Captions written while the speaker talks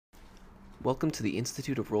Welcome to the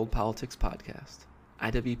Institute of World Politics podcast.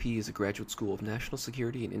 IWP is a graduate school of national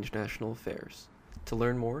security and international affairs. To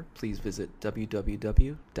learn more, please visit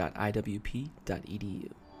www.iwp.edu.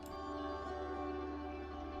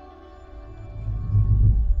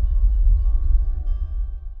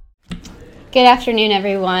 Good afternoon,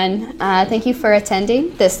 everyone. Thank you for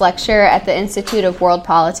attending this lecture at the Institute of World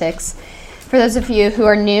Politics. For those of you who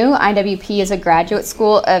are new, IWP is a graduate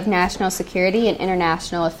school of national security and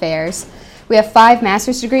international affairs. We have 5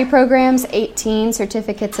 master's degree programs, 18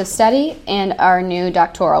 certificates of study, and our new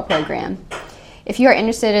doctoral program. If you are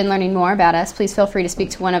interested in learning more about us, please feel free to speak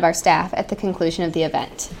to one of our staff at the conclusion of the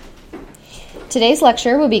event. Today's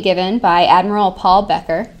lecture will be given by Admiral Paul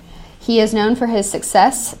Becker. He is known for his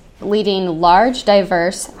success leading large,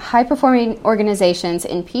 diverse, high-performing organizations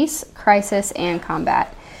in peace, crisis, and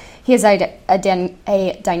combat. He is a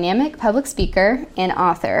dynamic public speaker and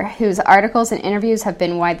author whose articles and interviews have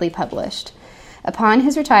been widely published. Upon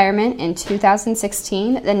his retirement in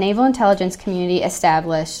 2016, the Naval Intelligence Community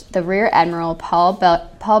established the Rear Admiral Paul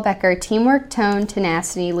Becker Teamwork,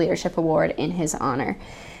 Tenacity Leadership Award in his honor.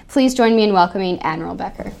 Please join me in welcoming Admiral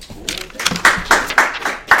Becker.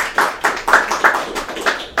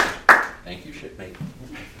 Thank you, shipmate.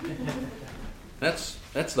 That's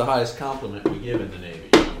the highest compliment we give in the Navy.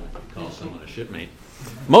 You call someone a shipmate.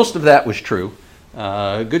 Most of that was true.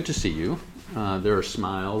 Good to see you. There are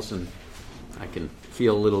smiles, and I can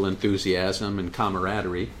feel a little enthusiasm and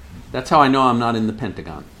camaraderie. That's how I know I'm not in the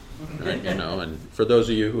Pentagon. Right? And for those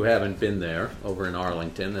of you who haven't been there, over in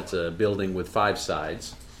Arlington, that's a building with 5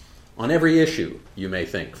 sides. On every issue, you may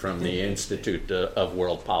think, from the Institute of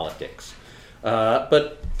World Politics.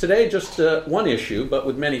 But today, just one issue, but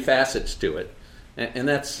with many facets to it, and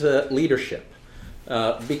that's leadership.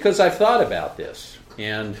 Because I've thought about this,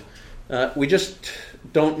 and we just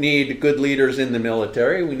don't need good leaders in the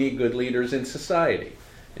military. We need good leaders in society,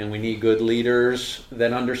 and we need good leaders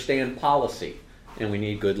that understand policy, and we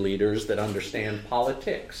need good leaders that understand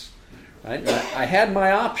politics. Right? I had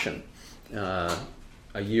my option a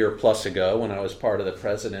year plus ago when I was part of the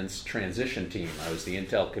President's transition team. I was the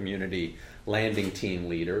Intel Community landing team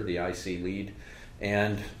leader, the IC lead,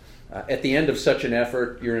 and at the end of such an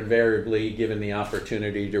effort, you're invariably given the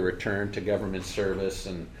opportunity to return to government service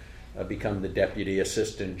and become the Deputy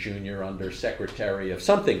Assistant Junior Under Secretary of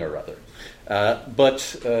something or other.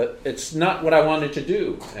 But it's not what I wanted to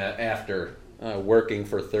do after working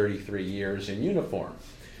for 33 years in uniform.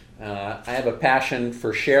 I have a passion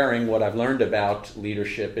for sharing what I've learned about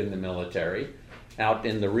leadership in the military out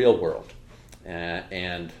in the real world.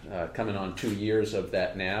 And coming on 2 years of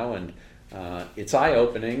that now, and it's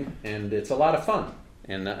eye-opening, and it's a lot of fun,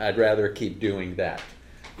 and I'd rather keep doing that.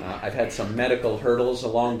 I've had some medical hurdles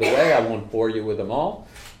along the way. I won't bore you with them all,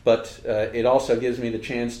 but it also gives me the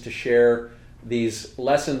chance to share these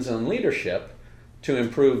lessons in leadership to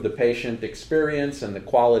improve the patient experience and the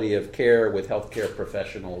quality of care with healthcare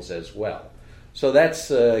professionals as well. So that's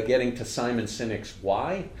getting to Simon Sinek's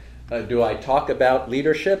why. Do I talk about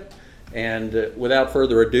leadership? And without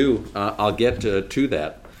further ado, I'll get to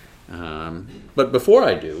that. But before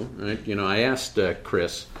I do, right, I asked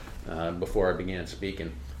Chris before I began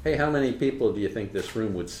speaking, hey, how many people do you think this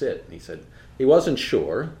room would sit? And he said he wasn't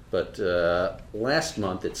sure, but last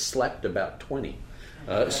month it slept about 20.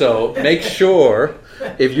 So make sure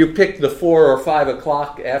if you pick the 4 or 5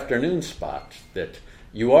 o'clock afternoon spot that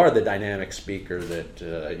you are the dynamic speaker that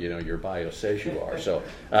your bio says you are. So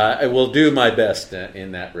I will do my best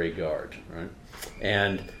in that regard. Right?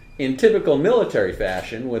 And in typical military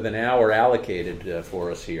fashion, with an hour allocated for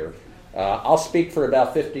us here, I'll speak for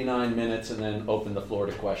about 59 minutes and then open the floor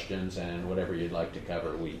to questions and whatever you'd like to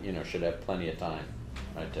cover. We should have plenty of time,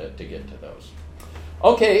 right, to get to those.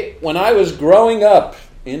 Okay, when I was growing up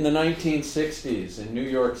in the 1960s in New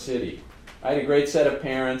York City, I had a great set of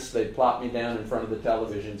parents. They'd plop me down in front of the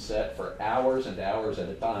television set for hours and hours at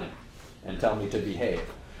a time and tell me to behave.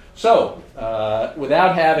 So,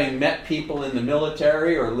 without having met people in the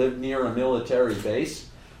military or lived near a military base,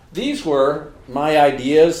 these were my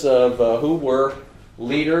ideas of who were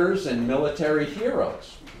leaders and military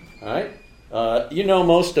heroes. All right? You know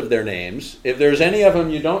most of their names. If there's any of them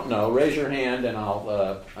you don't know, raise your hand and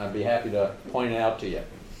I'll be happy to point it out to you.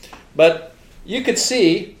 But you could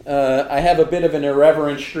see I have a bit of an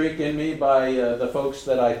irreverent streak in me by the folks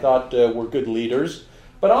that I thought were good leaders.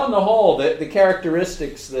 But on the whole, the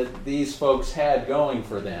characteristics that these folks had going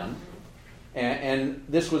for them, and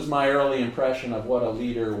this was my early impression of what a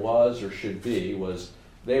leader was or should be, was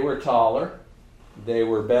they were taller, they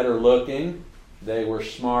were better looking, they were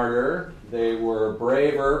smarter, they were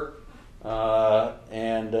braver,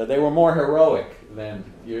 and they were more heroic than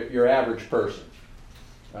your average person.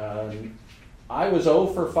 I was 0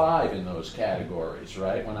 for 5 in those categories,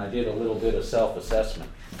 right, when I did a little bit of self-assessment.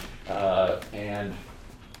 And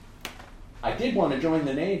I did want to join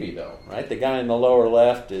the Navy, though, right? The guy in the lower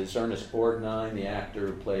left is Ernest Borgnine, the actor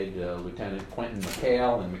who played Lieutenant Quentin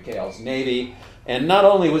McHale in McHale's Navy. And not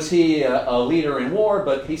only was he a leader in war,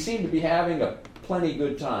 but he seemed to be having a plenty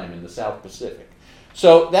good time in the South Pacific.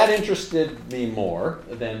 So that interested me more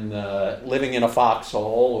than living in a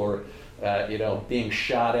foxhole or being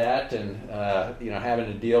shot at and having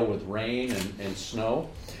to deal with rain and snow.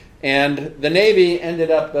 And the Navy ended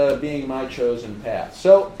up being my chosen path.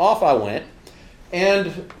 So off I went.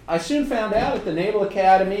 And I soon found out at the Naval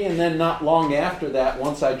Academy, and then not long after that,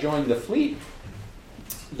 once I joined the fleet,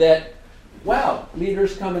 that, wow,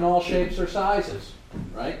 leaders come in all shapes or sizes,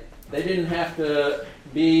 right? They didn't have to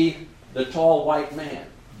be the tall white man,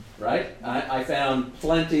 right? I found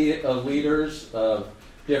plenty of leaders of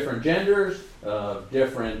different genders, of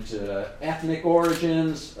different ethnic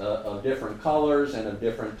origins, of different colors, and of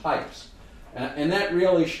different types. And that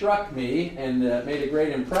really struck me and made a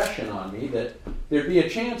great impression on me that there'd be a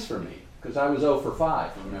chance for me, because I was 0 for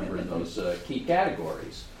 5, remember, in those key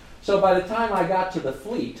categories. So by the time I got to the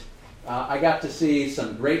fleet, I got to see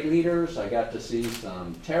some great leaders, I got to see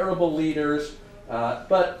some terrible leaders,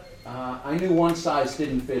 but I knew one size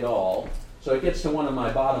didn't fit all. So it gets to one of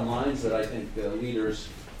my bottom lines that I think leaders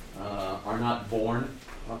are not born,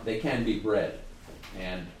 they can be bred.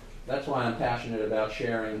 And that's why I'm passionate about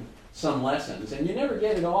sharing some lessons. And you never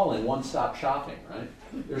get it all in one-stop shopping, right?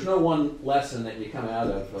 There's no one lesson that you come out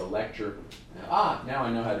of a lecture, now I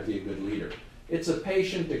know how to be a good leader. It's a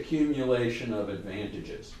patient accumulation of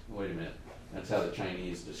advantages. Wait a minute. That's how the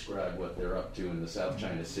Chinese describe what they're up to in the South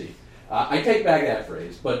China Sea. I take back that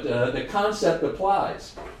phrase, but the concept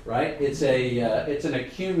applies, right? It's an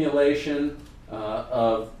accumulation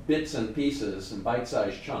of bits and pieces and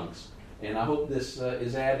bite-sized chunks, and I hope this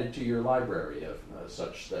is added to your library of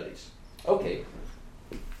such studies. Okay.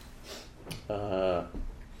 A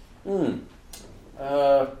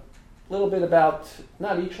little bit about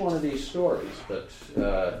not each one of these stories, but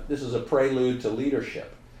this is a prelude to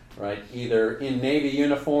leadership, right? Either in Navy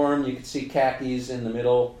uniform, you can see khakis in the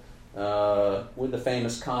middle, with the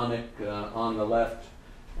famous comic on the left,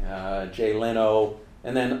 Jay Leno,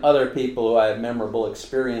 and then other people who I have memorable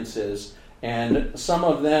experiences. And some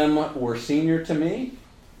of them were senior to me,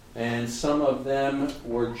 and some of them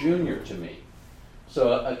were junior to me.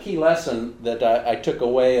 So a key lesson that I took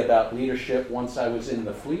away about leadership once I was in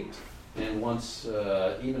the fleet, and once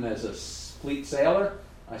even as a fleet sailor,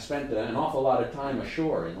 I spent an awful lot of time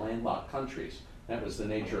ashore in landlocked countries. That was the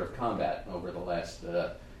nature of combat over the last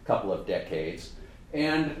couple of decades.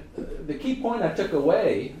 And the key point I took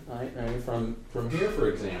away from here, for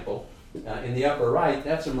example, in the upper right,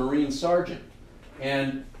 that's a Marine sergeant.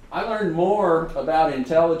 And I learned more about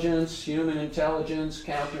intelligence, human intelligence,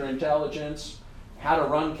 counterintelligence, how to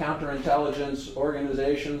run counterintelligence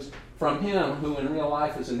organizations from him, who in real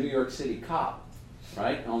life is a New York City cop,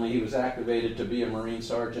 right? Only he was activated to be a Marine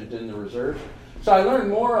sergeant in the reserves. So I learned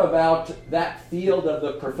more about that field of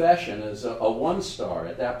the profession as a one-star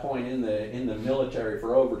at that point in the military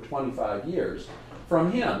for over 25 years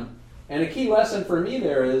from him. And a key lesson for me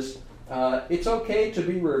there is it's okay to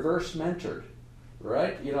be reverse mentored,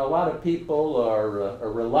 right? You know, a lot of people are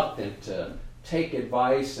reluctant to take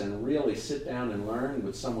advice and really sit down and learn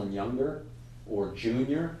with someone younger or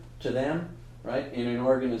junior to them, right, in an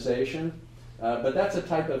organization. But that's a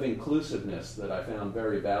type of inclusiveness that I found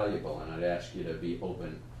very valuable, and I'd ask you to be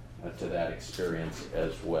open to that experience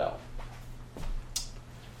as well.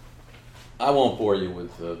 I won't bore you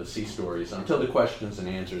with the sea stories. Until the questions and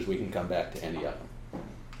answers, we can come back to any of them.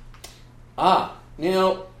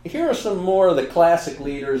 Now, here are some more of the classic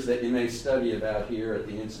leaders that you may study about here at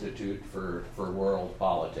the Institute for World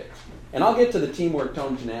Politics. And I'll get to the teamwork,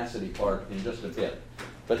 tone, tenacity part in just a bit.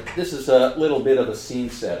 But this is a little bit of a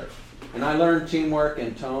scene setter. And I learned teamwork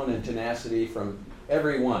and tone and tenacity from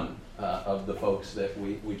every one of the folks that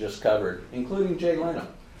we just covered, including Jay Leno,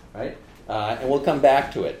 right? And we'll come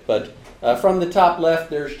back to it. But from the top left,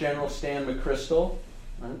 there's General Stan McChrystal,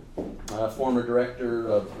 right? Former director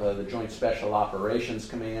of the Joint Special Operations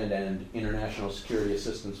Command and International Security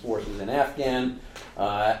Assistance Forces in Afghan.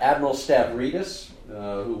 Admiral Stavridis,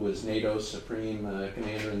 who was NATO's Supreme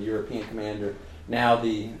Commander and European Commander, now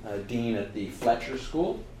the Dean at the Fletcher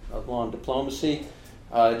School of Law and Diplomacy.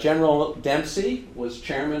 General Dempsey was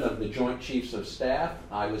chairman of the Joint Chiefs of Staff.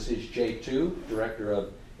 I was his J2, Director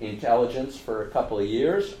of Intelligence, for a couple of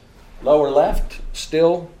years. Lower left,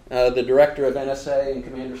 still the Director of NSA and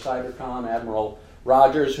Commander Cybercom, Admiral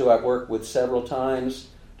Rogers, who I've worked with several times.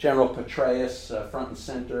 General Petraeus, front and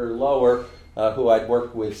center, lower, who I'd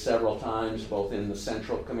worked with several times, both in the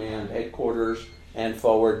Central Command headquarters and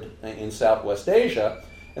forward in Southwest Asia.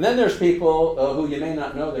 And then there's people who you may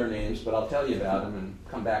not know their names, but I'll tell you about them and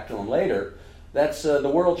come back to them later. That's the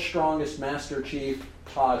world's strongest Master Chief,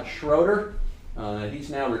 Todd Schroeder. He's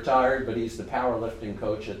now retired, but he's the powerlifting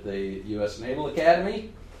coach at the U.S. Naval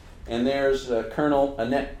Academy. And there's Colonel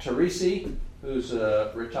Annette Teresi, who's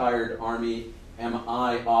a retired Army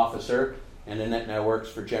MI officer. And Annette now works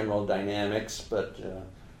for General Dynamics, but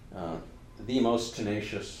the most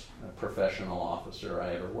tenacious professional officer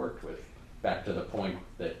I ever worked with. Back to the point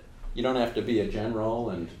that you don't have to be a general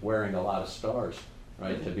and wearing a lot of stars,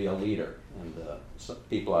 right, to be a leader. And some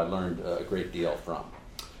people I learned a great deal from.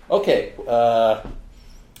 Okay,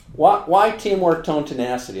 why teamwork, tone,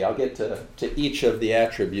 tenacity? I'll get to each of the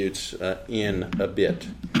attributes in a bit.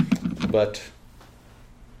 But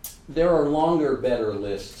there are longer, better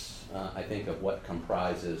lists, I think, of what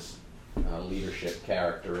comprises leadership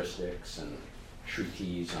characteristics and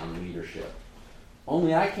treatises on leadership.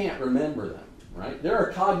 Only I can't remember them, right? There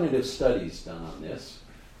are cognitive studies done on this,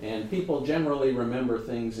 and people generally remember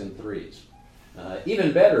things in threes.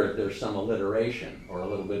 Even better if there's some alliteration or a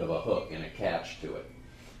little bit of a hook and a catch to it.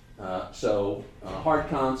 So hard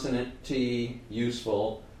consonant, T,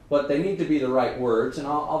 useful, but they need to be the right words, and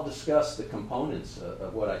I'll discuss the components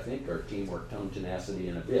of what I think are teamwork, tone, tenacity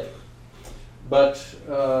in a bit. But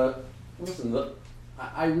listen, look,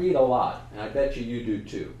 I read a lot, and I bet you do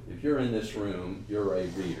too. If you're in this room, you're a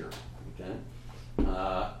reader, okay?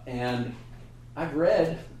 And I've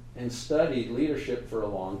read and studied leadership for a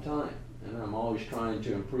long time, and I'm always trying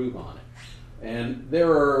to improve on it. And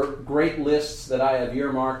there are great lists that I have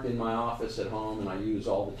earmarked in my office at home, and I use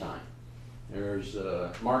all the time. There's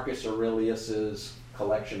Marcus Aurelius's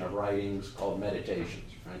collection of writings called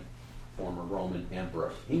Meditations, right? Former Roman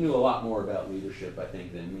emperor. He knew a lot more about leadership, I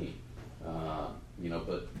think, than me.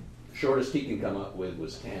 But shortest he can come up with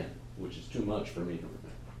was 10, which is too much for me to remember.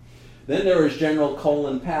 Then there is General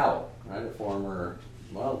Colin Powell, right? A former,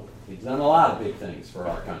 he's done a lot of big things for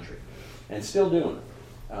our country, and still doing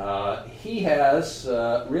it. He has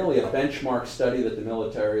really a benchmark study that the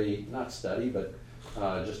military, not study, but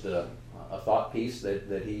just a thought piece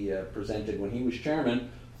that he presented when he was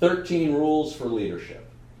chairman, 13 rules for leadership.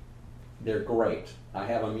 They're great. I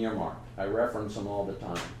have them earmarked. I reference them all the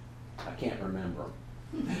time. I can't remember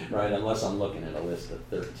them, right, unless I'm looking at a list of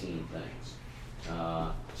 13 things.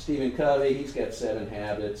 Stephen Covey, he's got 7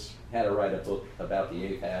 habits. Had to write a book about the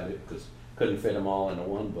 8th habit because couldn't fit them all into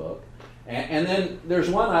one book. And then there's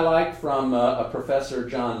one I like from a professor,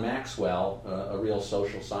 John Maxwell, a real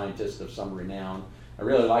social scientist of some renown. I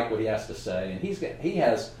really like what he has to say. And he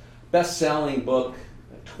has best-selling book,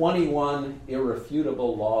 21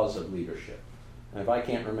 Irrefutable Laws of Leadership. And if I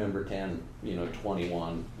can't remember 10,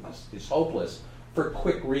 21 is hopeless for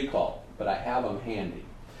quick recall, but I have them handy.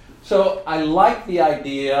 So I like the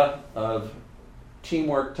idea of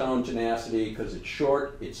teamwork, tone, tenacity because it's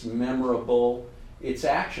short, it's memorable, it's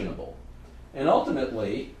actionable. And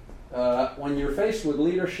ultimately, when you're faced with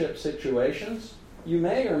leadership situations, you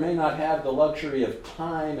may or may not have the luxury of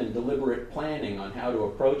time and deliberate planning on how to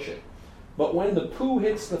approach it. But when the poo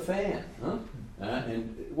hits the fan,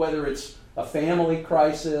 and whether it's a family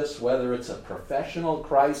crisis, whether it's a professional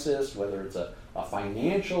crisis, whether it's a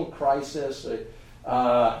financial crisis,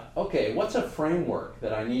 what's a framework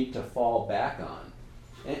that I need to fall back on?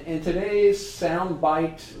 And today's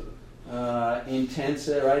soundbite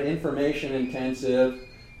intensive, right? Information intensive,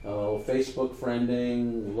 Facebook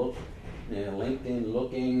friending, LinkedIn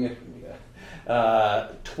looking,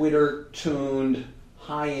 Twitter tuned,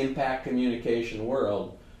 high impact communication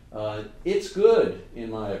world. It's good,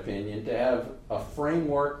 in my opinion, to have a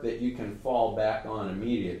framework that you can fall back on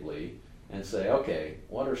immediately and say, okay,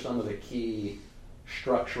 what are some of the key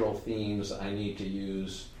structural themes I need to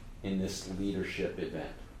use in this leadership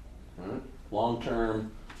event? Right?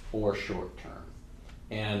 Long-term or short-term.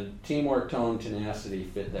 And teamwork, tone, tenacity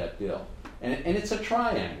fit that bill. And it's a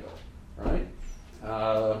triangle, right?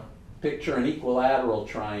 Picture an equilateral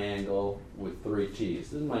triangle with 3 T's.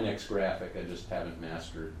 This is my next graphic. I just haven't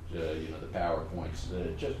mastered the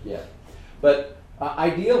PowerPoints just yet. But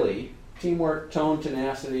ideally, teamwork, tone,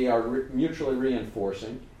 tenacity are mutually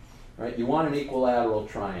reinforcing. Right? You want an equilateral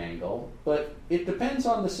triangle, but it depends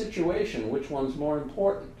on the situation which one's more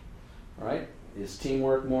important. Right? Is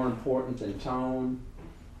teamwork more important than tone?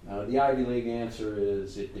 The Ivy League answer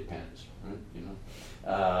is it depends.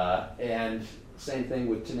 Right? And same thing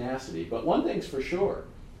with tenacity. But one thing's for sure,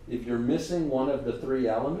 if you're missing one of the 3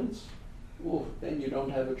 elements, then you don't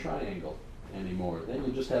have a triangle anymore. Then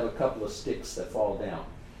you just have a couple of sticks that fall down.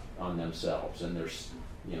 on themselves, and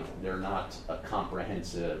they're not a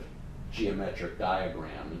comprehensive geometric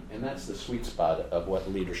diagram, and that's the sweet spot of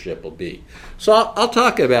what leadership will be. So I'll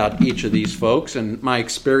talk about each of these folks and my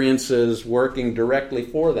experiences working directly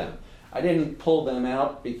for them. I didn't pull them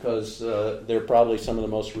out because they're probably some of the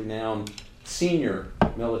most renowned senior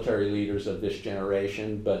military leaders of this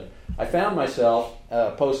generation, but I found myself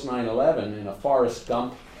post 9/11 in a Forrest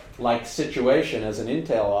Gump-like situation as an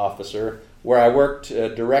intel officer where I worked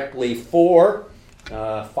directly for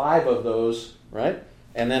 5 of those, right?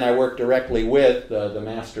 And then I worked directly with the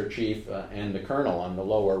Master Chief and the Colonel on the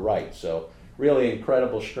lower right. So really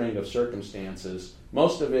incredible string of circumstances,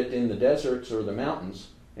 most of it in the deserts or the mountains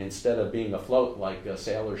instead of being afloat like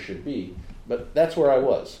sailors should be. But that's where I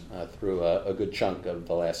was through a good chunk of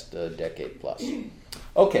the last decade plus.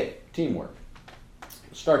 Okay, teamwork.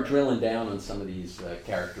 Start drilling down on some of these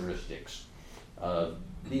characteristics.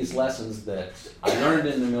 These lessons that I learned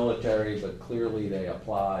in the military, but clearly they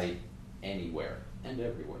apply anywhere and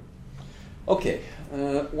everywhere. Okay,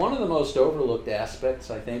 one of the most overlooked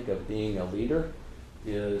aspects, I think, of being a leader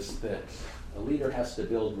is that a leader has to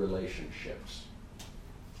build relationships.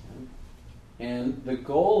 And the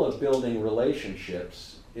goal of building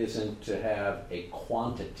relationships isn't to have a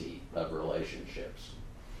quantity of relationships,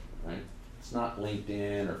 right? It's not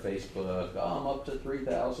LinkedIn or Facebook, I'm up to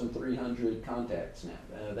 3,300 contacts now.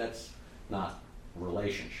 That's not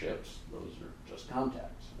relationships, those are just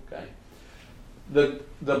contacts, okay? The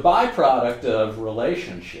byproduct of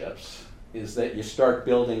relationships is that you start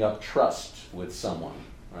building up trust with someone,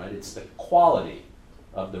 right? It's the quality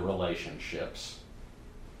of the relationships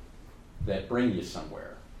that bring you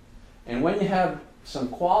somewhere. And when you have some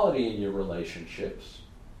quality in your relationships,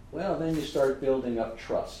 well, then you start building up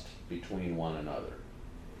trust between one another.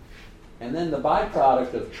 And then the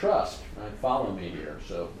byproduct of trust, right? Follow me here.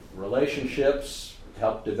 So relationships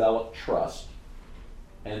help develop trust.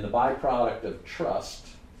 And the byproduct of trust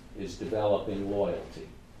is developing loyalty.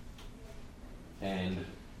 And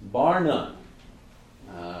bar none,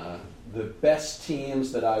 the best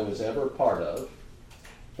teams that I was ever part of,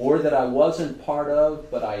 or that I wasn't part of,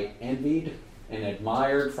 but I envied and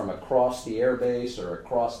admired from across the airbase or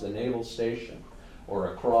across the naval station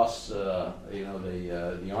or across the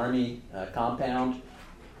Army compound,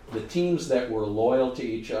 the teams that were loyal to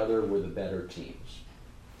each other were the better teams.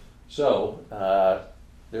 So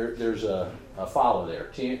there's a follow there.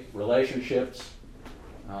 Team relationships,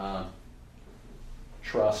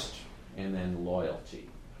 trust, and then loyalty.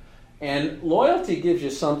 And loyalty gives you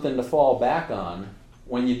something to fall back on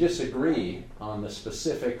when you disagree on the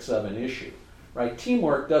specifics of an issue, right?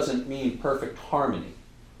 Teamwork doesn't mean perfect harmony,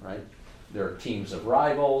 right? There are teams of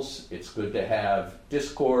rivals. It's good to have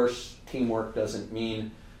discourse. Teamwork doesn't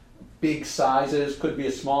mean big sizes. Could be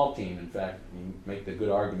a small team. In fact, you make the good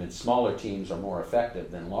argument smaller teams are more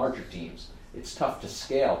effective than larger teams. It's tough to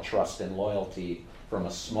scale trust and loyalty from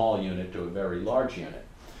a small unit to a very large unit.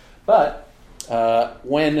 But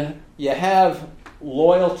when you have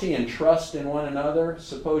loyalty and trust in one another,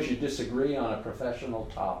 suppose you disagree on a professional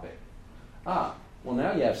topic. Well,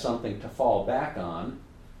 now you have something to fall back on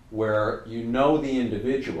where you know the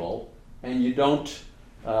individual and you don't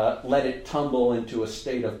let it tumble into a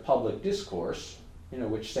state of public discourse,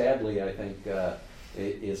 which sadly I think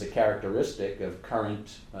is a characteristic of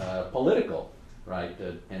current political, right,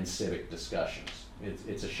 and civic discussions.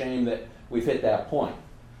 It's a shame that we've hit that point.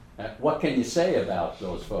 What can you say about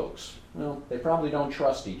those folks? Well, they probably don't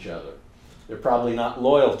trust each other. They're probably not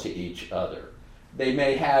loyal to each other. They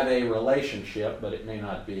may have a relationship, but it may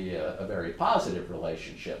not be a very positive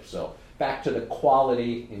relationship. So back to the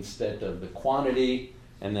quality instead of the quantity,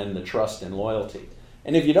 and then the trust and loyalty.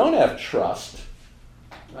 And if you don't have trust,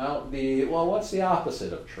 what's the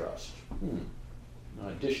opposite of trust?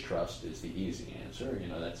 Distrust is the easy answer.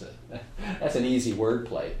 That's an easy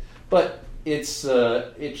wordplay. But it's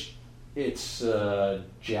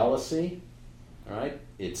jealousy, right?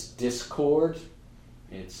 It's discord,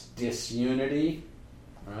 it's disunity,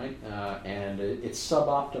 right? And it's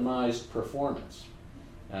suboptimized performance.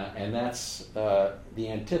 And that's the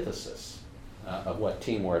antithesis of what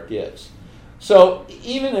teamwork is. So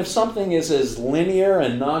even if something is as linear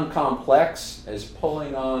and non-complex as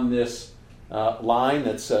pulling on this line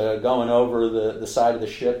that's going over the side of the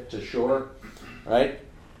ship to shore, right?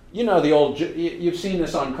 You've seen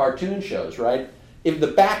this on cartoon shows, right? If the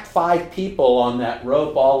back 5 people on that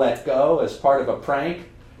rope all let go as part of a prank,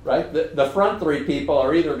 right? The front 3 people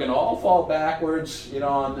are either going to all fall backwards, and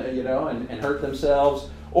hurt themselves,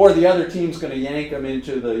 or the other team's going to yank them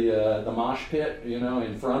into the mosh pit,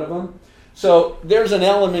 in front of them. So there's an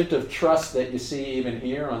element of trust that you see even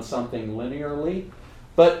here on something linearly.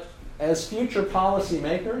 But as future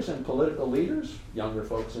policymakers and political leaders, younger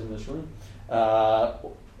folks in this room,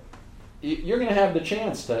 you're going to have the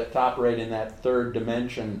chance to operate in that third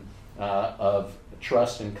dimension of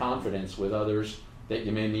trust and confidence with others that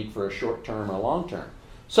you may meet for a short term or long term.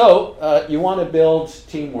 So you want to build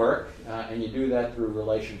teamwork, and you do that through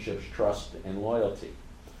relationships, trust, and loyalty.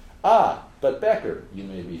 But Becker, you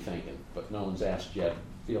may be thinking, but no one's asked yet.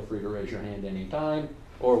 Feel free to raise your hand anytime,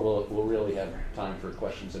 or we'll really have time for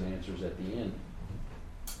questions and answers at the end.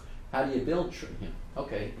 How do you build trust?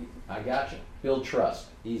 Okay, I got you. Build trust.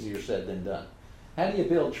 Easier said than done. How do you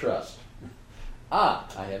build trust? I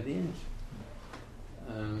have the answer.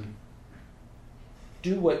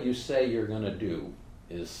 Do what you say you're going to do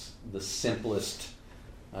is the simplest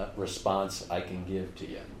response I can give to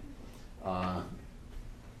you.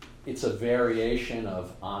 It's a variation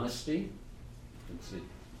of honesty.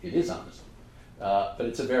 It is honesty. But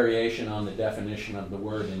it's a variation on the definition of the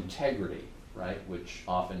word integrity, right? Which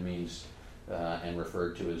often means and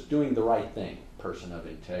referred to as doing the right thing. Person of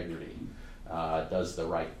integrity does the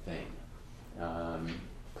right thing.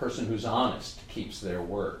 Person who's honest keeps their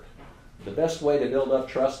word. The best way to build up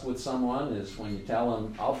trust with someone is when you tell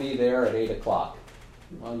them, I'll be there at 8 o'clock.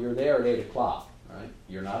 Well, you're there at 8 o'clock, right?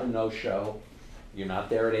 You're not a no-show. You're not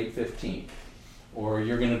there at 8:15. Or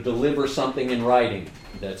you're going to deliver something in writing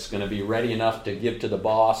that's going to be ready enough to give to the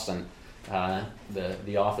boss, and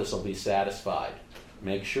the office will be satisfied.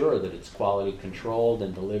 Make sure that it's quality controlled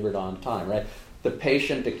and delivered on time, right? The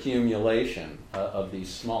patient accumulation of these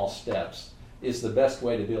small steps is the best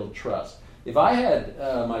way to build trust. If I had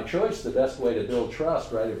my choice, the best way to build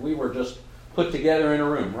trust, right, if we were just put together in a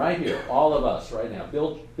room right here, all of us right now,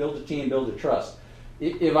 build a team, build a trust.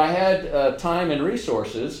 If I had time and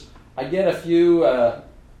resources, I'd get a few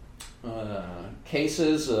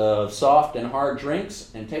cases of soft and hard drinks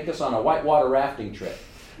and take us on a whitewater rafting trip,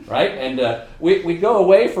 right? And we'd go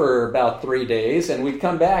away for about 3 days, and we'd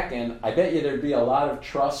come back, and I bet you there'd be a lot of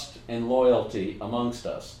trust and loyalty amongst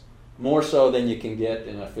us, more so than you can get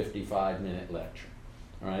in a 55-minute lecture,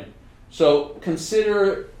 right? So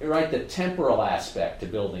consider, right, the temporal aspect to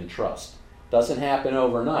building trust. Doesn't happen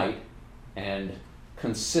overnight, and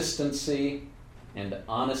consistency and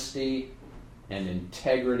honesty and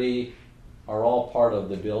integrity are all part of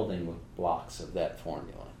the building blocks of that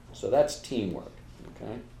formula. So that's teamwork,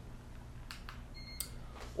 okay?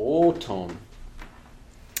 Tone.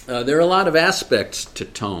 There are a lot of aspects to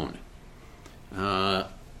tone.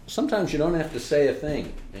 Sometimes you don't have to say a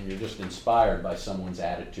thing, and you're just inspired by someone's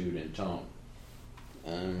attitude and tone.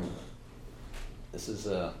 This is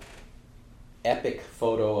an epic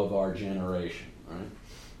photo of our generation,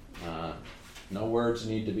 right? No words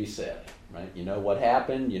need to be said, right? You know what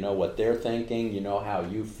happened, you know what they're thinking, you know how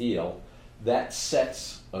you feel. That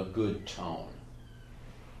sets a good tone.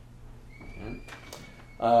 Okay?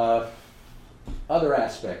 Other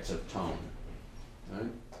aspects of tone,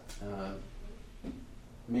 right?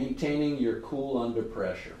 Maintaining your cool under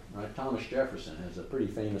pressure, right? Thomas Jefferson has a pretty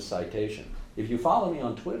famous citation. If you follow me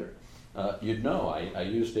on Twitter, you'd know I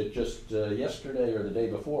used it just yesterday or the day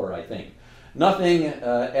before, I think. Nothing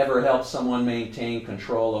ever helps someone maintain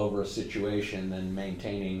control over a situation than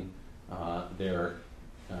maintaining their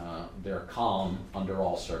calm under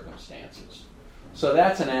all circumstances. So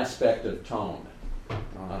that's an aspect of tone.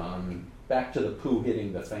 Back to the poo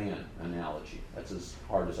hitting the fan analogy. That's as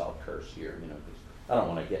hard as I'll curse here, because I don't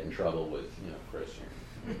want to get in trouble with, Chris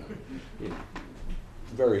here.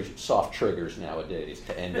 Very soft triggers nowadays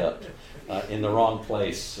to end up in the wrong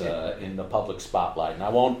place in the public spotlight. And I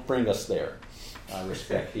won't bring us there. I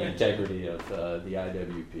respect the integrity of the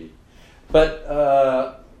IWP. But,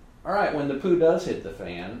 all right, when the poo does hit the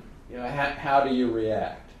fan, how do you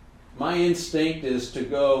react? My instinct is to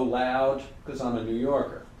go loud, because I'm a New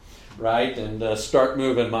Yorker, right? And start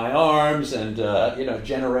moving my arms and,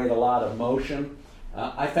 generate a lot of motion.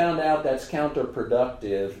 I found out that's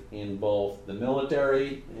counterproductive in both the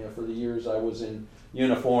military, for the years I was in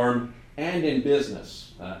uniform, and in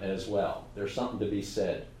business as well. There's something to be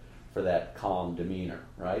said for that calm demeanor,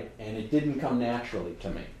 right? And it didn't come naturally to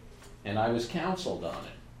me. And I was counseled on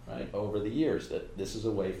it, right, over the years, that this is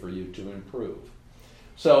a way for you to improve.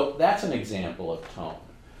 So that's an example of tone.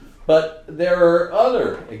 But there are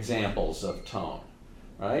other examples of tone,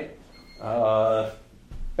 right?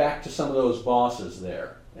 Back to some of those bosses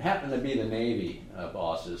there. It happened to be the Navy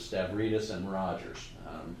bosses, Stavridis and Rogers,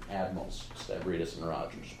 admirals, Stavridis and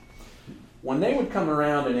Rogers. When they would come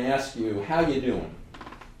around and ask you, how you doing,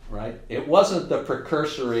 right? It wasn't the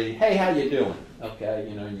precursory, hey, how you doing? Okay,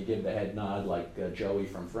 and you give the head nod like Joey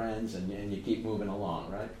from Friends, and you keep moving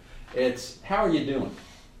along, right? It's, how are you doing?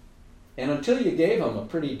 And until you gave them a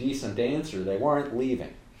pretty decent answer, they weren't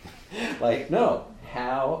leaving. Like, no,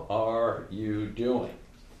 how are you doing?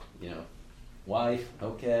 Wife,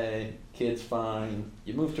 okay, kids fine.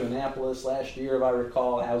 You moved to Annapolis last year, if I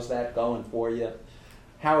recall. How's that going for you?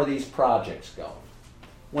 How are these projects going?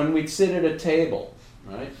 When we'd sit at a table,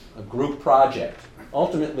 right, a group project,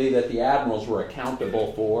 ultimately that the admirals were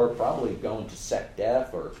accountable for, probably going to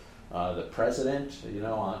SecDef or the president,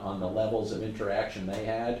 on the levels of interaction they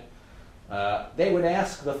had, they would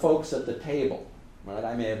ask the folks at the table, right?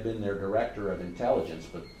 I may have been their director of intelligence,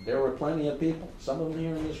 but there were plenty of people, some of them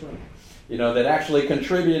here in this room, that actually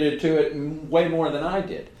contributed to it way more than I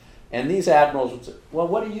did. And these admirals would say, well,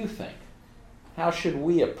 what do you think? How should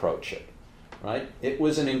we approach it, right? It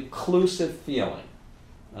was an inclusive feeling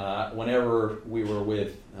whenever we were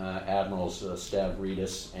with Admirals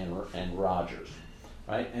Stavridis and Rogers,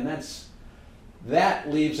 right? And that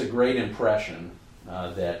leaves a great impression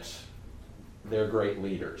that they're great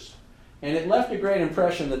leaders. And it left a great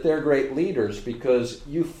impression that they're great leaders because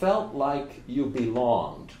you felt like you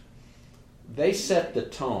belonged. They set the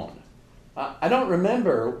tone. I don't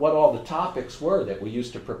remember what all the topics were that we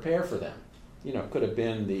used to prepare for them. It could have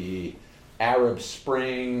been the Arab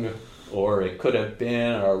Spring, or it could have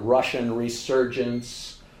been a Russian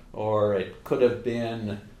resurgence, or it could have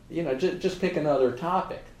been, just pick another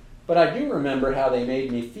topic. But I do remember how they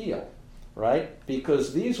made me feel, right?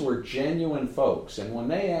 Because these were genuine folks, and when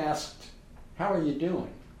they asked, how are you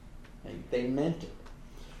doing? They meant it.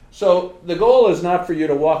 So the goal is not for you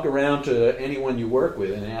to walk around to anyone you work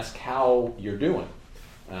with and ask how you're doing.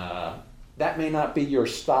 That may not be your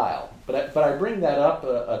style. But I bring that up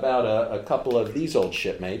about a couple of these old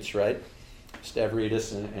shipmates, right?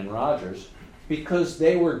 Stavridis and Rogers, because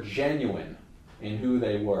they were genuine in who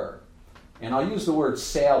they were. And I'll use the word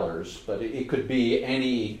sailors, but it could be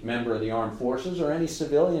any member of the armed forces or any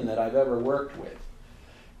civilian that I've ever worked with.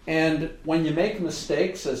 And when you make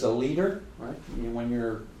mistakes as a leader, right? When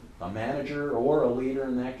you're a manager or a leader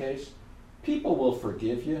in that case, people will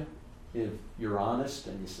forgive you if you're honest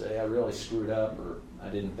and you say, I really screwed up, or I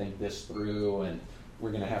didn't think this through, and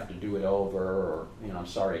we're going to have to do it over, or I'm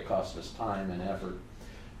sorry it cost us time and effort.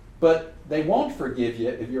 But they won't forgive you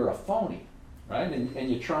if you're a phony, right?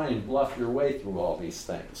 And you try and bluff your way through all these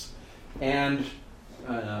things. And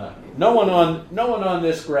no one on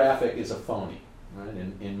this graphic is a phony, right?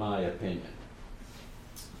 In my opinion.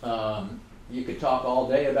 You could talk all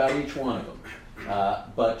day about each one of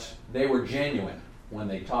them, but they were genuine when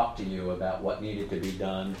they talked to you about what needed to be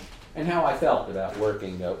done and how I felt about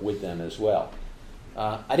working with them as well.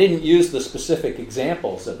 I didn't use the specific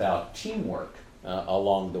examples about teamwork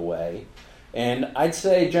along the way, and I'd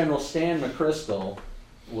say General Stan McChrystal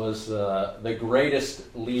was the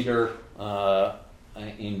greatest leader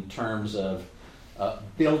in terms of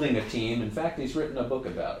building a team. In fact, he's written a book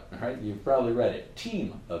about it, right? You've probably read it,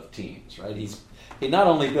 Team of Teams, right? He not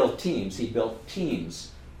only built teams, he built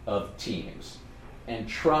teams of teams. And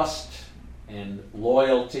trust and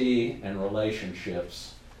loyalty and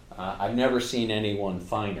relationships, I've never seen anyone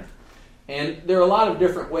finer. And there are a lot of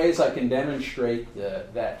different ways I can demonstrate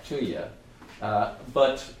that to you.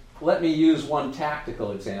 But let me use one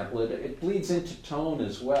tactical example. It bleeds into tone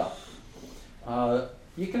as well.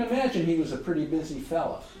 You can imagine he was a pretty busy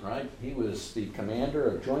fella, right? He was the commander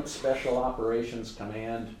of Joint Special Operations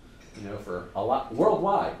Command, for a lot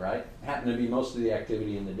worldwide, right? Happened to be most of the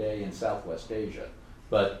activity in the day in Southwest Asia.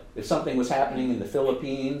 But if something was happening in the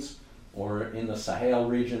Philippines or in the Sahel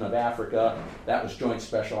region of Africa, that was Joint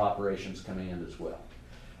Special Operations Command as well.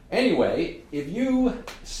 Anyway, if you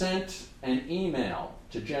sent an email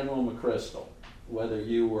to General McChrystal, whether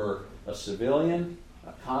you were a civilian,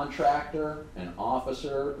 a contractor, an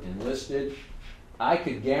officer, enlisted, I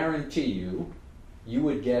could guarantee you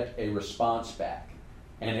would get a response back.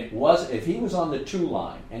 And it was, if he was on the 2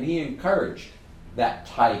 line, and he encouraged that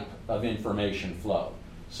type of information flow.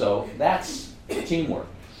 So that's teamwork.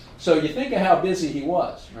 So you think of how busy he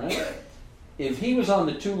was, right? If he was on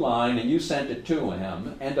the 2 line and you sent it to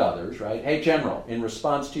him and others, right? Hey, General, in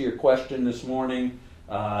response to your question this morning,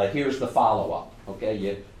 here's the follow-up.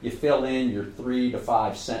 Okay, you fill in your 3 to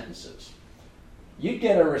 5 sentences. You'd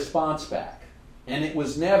get a response back, and it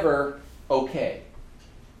was never okay,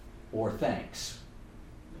 or thanks,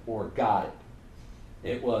 or got it.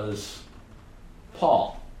 It was,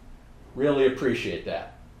 Paul, really appreciate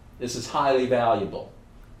that. This is highly valuable.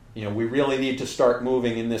 We really need to start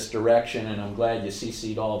moving in this direction, and I'm glad you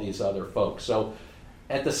CC'd all these other folks. So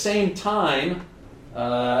at the same time,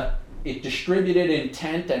 it distributed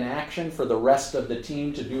intent and action for the rest of the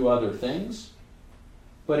team to do other things,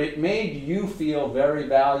 but it made you feel very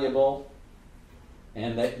valuable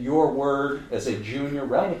and that your word as a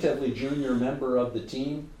relatively junior member of the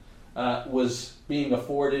team was being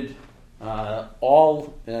afforded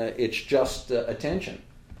all its just attention.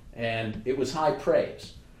 And it was high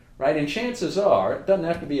praise, right? And chances are, it doesn't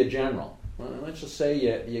have to be a general. Well, let's just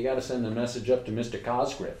say you got to send a message up to Mr.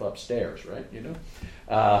 Cosgriff upstairs, right?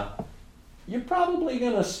 You're probably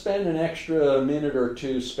going to spend an extra minute or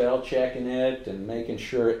two spell checking it and making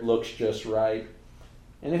sure it looks just right.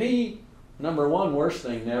 And if he, number one, worst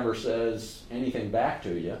thing, never says anything back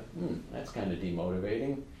to you, that's kind of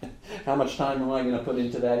demotivating. How much time am I going to put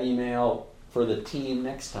into that email for the team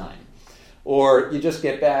next time? Or you just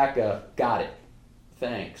get back, got it,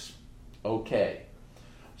 thanks, okay.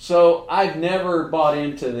 So I've never bought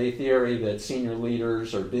into the theory that senior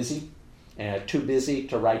leaders are busy, too busy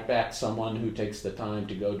to write back someone who takes the time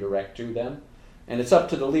to go direct to them. And it's up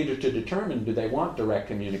to the leader to determine, do they want direct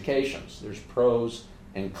communications? There's pros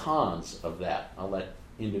and cons of that. I'll let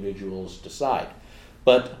individuals decide.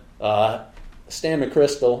 But Stan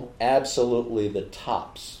McChrystal, absolutely the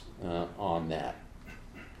tops on that.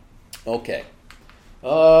 Okay.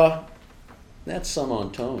 That's some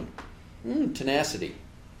on tone. Tenacity.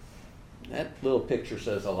 That little picture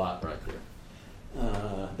says a lot right there.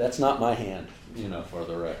 That's not my hand, for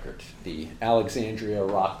the record. The Alexandria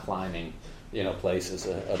rock climbing, place is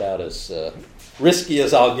about as risky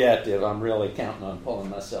as I'll get if I'm really counting on pulling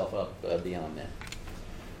myself up beyond that.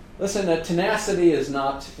 Listen, tenacity is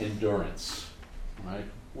not endurance, right?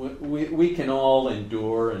 We can all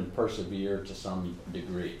endure and persevere to some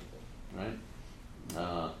degree, right?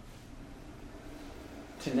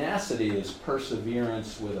 Tenacity is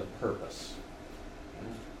perseverance with a purpose.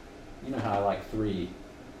 You know how I like 3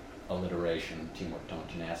 alliteration, teamwork, tone,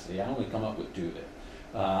 tenacity. I only come up with 2 there.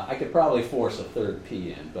 I could probably force a third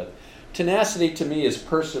P in, but tenacity to me is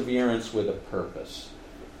perseverance with a purpose.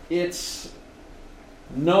 It's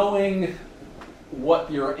knowing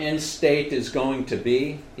what your end state is going to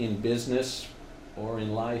be in business or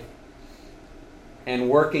in life and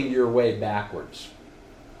working your way backwards.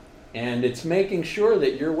 And it's making sure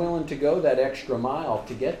that you're willing to go that extra mile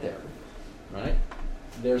to get there, right?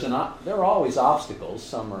 There are always obstacles.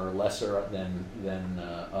 Some are lesser than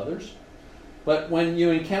others. But when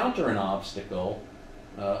you encounter an obstacle,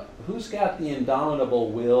 who's got the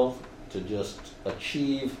indomitable will to just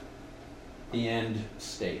achieve the end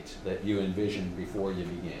state that you envisioned before you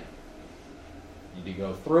began? Do you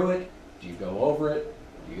go through it? Do you go over it?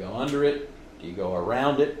 Do you go under it? Do you go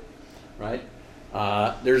around it? Right?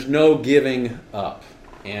 There's no giving up.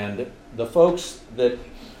 And the folks that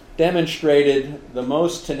demonstrated the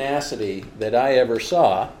most tenacity that I ever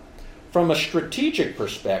saw, from a strategic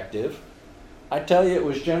perspective, I tell you, it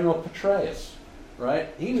was General Petraeus, right?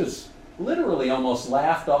 He was literally almost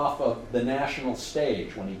laughed off of the national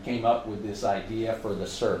stage when he came up with this idea for the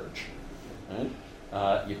surge.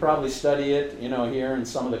 Right? You probably study it, here in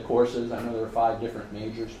some of the courses. I know there are 5 different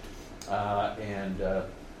majors. And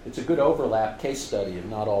it's a good overlap case study if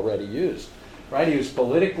not already used. Right? He was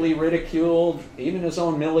politically ridiculed. Even his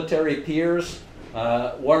own military peers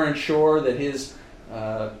weren't sure that his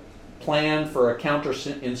plan for a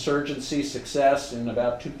counterinsurgency success in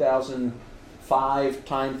about 2005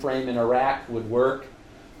 time frame in Iraq would work.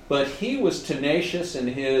 But he was tenacious in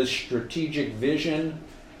his strategic vision,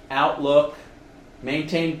 outlook,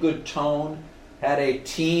 maintained good tone, had a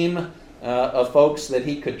team of folks that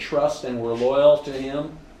he could trust and were loyal to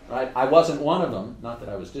him. Right? I wasn't one of them. Not that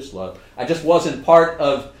I was disloyal. I just wasn't part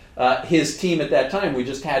of his team at that time. We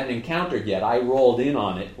just hadn't encountered yet. I rolled in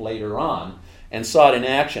on it later on and saw it in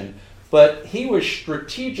action. But he was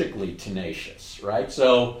strategically tenacious, right?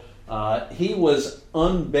 So he was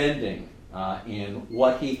unbending in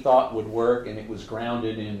what he thought would work, and it was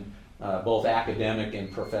grounded in both academic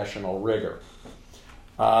and professional rigor.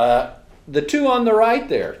 The 2 on the right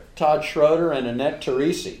there, Todd Schroeder and Annette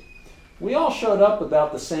Teresi, we all showed up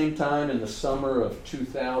about the same time in the summer of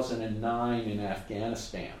 2009 in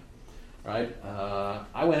Afghanistan. Right?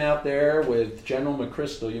 I went out there with General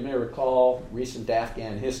McChrystal. You may recall recent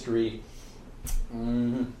Afghan history.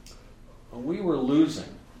 We were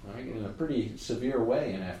losing, right, in a pretty severe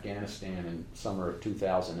way in Afghanistan in summer of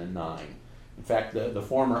 2009. In fact, the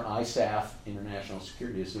former ISAF, International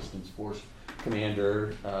Security Assistance Force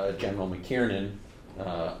Commander, General McKiernan,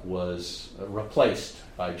 was replaced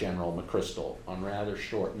by General McChrystal on rather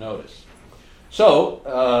short notice.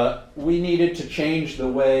 So we needed to change the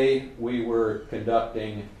way we were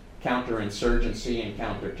conducting counterinsurgency and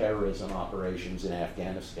counterterrorism operations in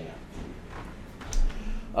Afghanistan.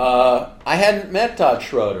 I hadn't met Todd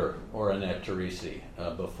Schroeder or Annette Teresi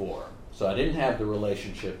before, so I didn't have the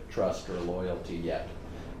relationship, trust, or loyalty yet.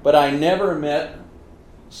 But I never met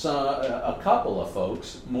a couple of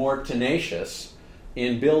folks more tenacious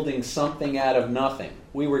in building something out of nothing.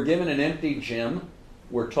 We were given an empty gym.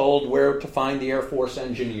 We're told where to find the Air Force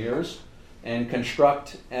engineers and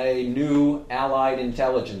construct a new Allied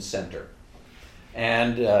Intelligence Center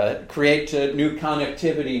and create new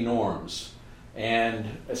connectivity norms and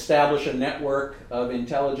establish a network of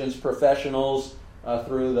intelligence professionals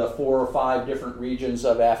through the 4 or 5 different regions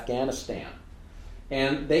of Afghanistan.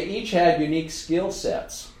 And they each had unique skill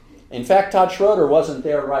sets. In fact, Todd Schroeder wasn't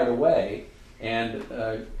there right away, and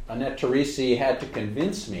Annette Teresi had to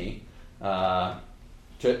convince me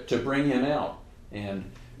to bring him out. And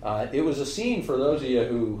it was a scene, for those of you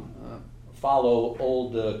who follow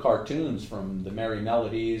old cartoons from the Merry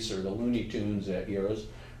Melodies or the Looney Tunes eras,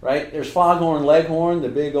 right? There's Foghorn Leghorn, the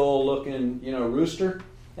big old looking, rooster.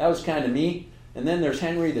 That was kind of me. And then there's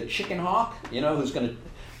Henry the Chicken Hawk, who's going to,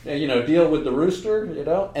 deal with the rooster,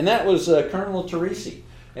 And that was Colonel Teresi.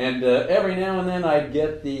 And every now and then I'd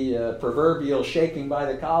get the proverbial shaking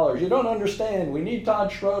by the collars. You don't understand. We need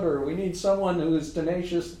Todd Schroeder. We need someone who is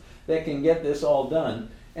tenacious that can get this all done.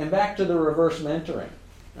 And back to the reverse mentoring,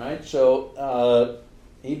 right? So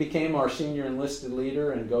he became our senior enlisted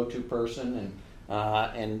leader and go-to person.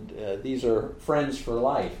 And these are friends for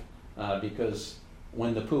life because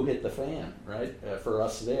when the poo hit the fan, right, for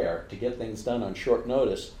us there, to get things done on short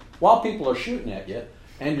notice, while people are shooting at you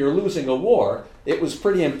and you're losing a war, it was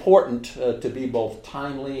pretty important to be both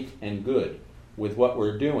timely and good with what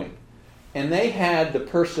we're doing. And they had the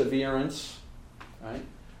perseverance, right,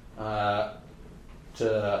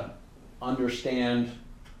 to understand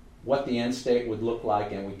what the end state would look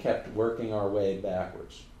like, and we kept working our way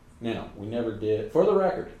backwards. Now, we never did, for the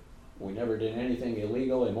record, we never did anything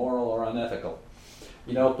illegal, immoral, or unethical.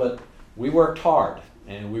 But we worked hard,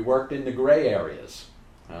 and we worked in the gray areas,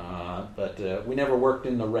 but we never worked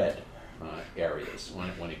in the red areas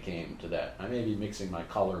when it came to that. I may be mixing my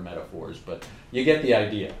color metaphors, but you get the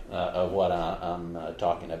idea of what I'm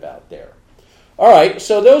talking about there. All right,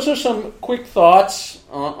 so those are some quick thoughts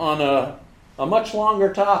on a much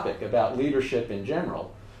longer topic about leadership in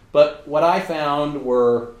general. But what I found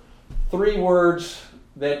were 3 words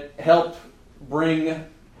that helped bring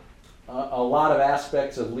a lot of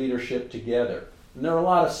aspects of leadership together. And there are a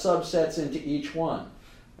lot of subsets into each one,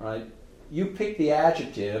 right? You pick the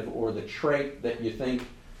adjective or the trait that you think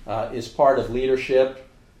is part of leadership,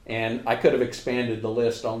 and I could have expanded the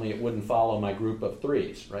list, only it wouldn't follow my group of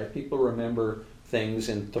 3s, right? People remember things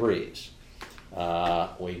in 3s.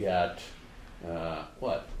 We got,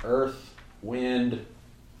 earth, wind,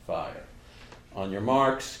 fire. On your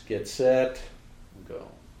marks, get set, go.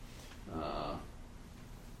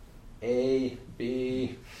 A,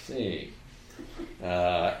 B, C.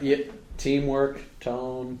 Teamwork,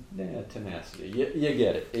 tone, tenacity. You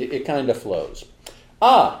get it. It kind of flows.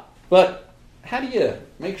 But how do you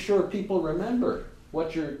make sure people remember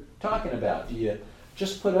what you're talking about? Do you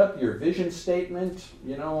just put up your vision statement,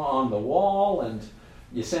 on the wall, and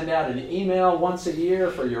you send out an email once a year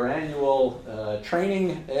for your annual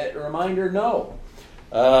training reminder? No.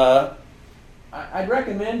 I'd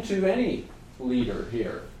recommend to any leader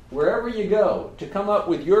here, wherever you go, to come up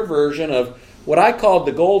with your version of what I called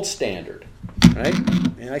the gold standard, right?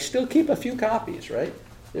 And I still keep a few copies, right?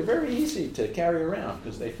 They're very easy to carry around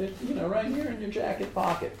because they fit, right here in your jacket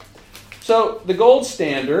pocket. So the gold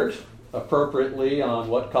standard, appropriately on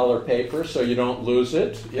what color paper so you don't lose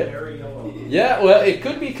it? Canary yellow. Yeah, well, it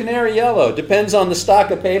could be canary yellow. Depends on the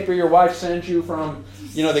stock of paper your wife sends you from,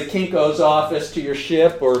 the Kinko's office to your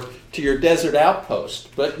ship or to your desert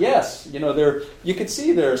outpost. But yes, you can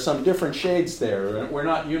see there are some different shades there. We're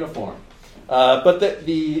not uniform. But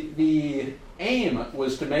the aim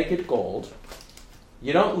was to make it gold.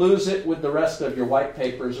 You don't lose it with the rest of your white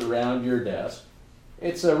papers around your desk.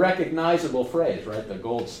 It's a recognizable phrase, right? The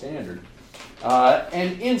gold standard.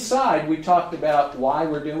 And inside, we talked about why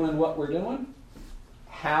we're doing what we're doing,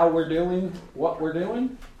 how we're doing what we're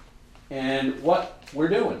doing, and what we're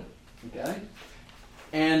doing. Okay?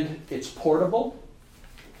 And it's portable,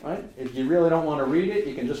 right? If you really don't want to read it,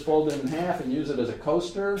 you can just fold it in half and use it as a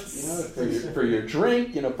coaster, for your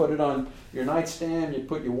drink. Put it on your nightstand. You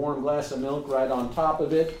put your warm glass of milk right on top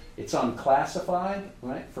of it. It's unclassified,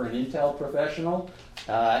 right? For an Intel professional,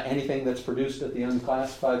 anything that's produced at the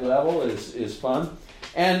unclassified level is fun.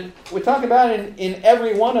 And we talk about in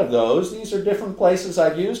every one of those. These are different places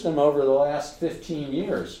I've used them over the last 15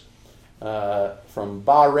 years. From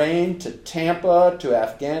Bahrain to Tampa to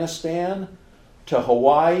Afghanistan to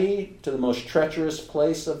Hawaii to the most treacherous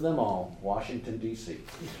place of them all, Washington, D.C.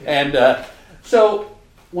 And so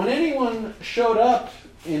when anyone showed up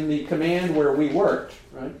in the command where we worked,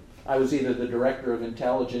 right, I was either the director of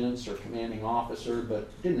intelligence or commanding officer,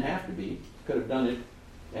 but didn't have to be. Could have done it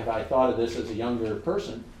if I thought of this as a younger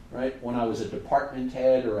person, right? When I was a department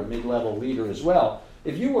head or a mid-level leader as well.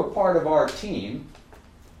 If you were part of our team,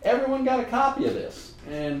 everyone got a copy of this.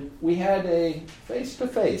 And we had a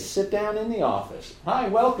face-to-face, sit down in the office. Hi,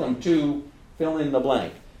 welcome to fill in the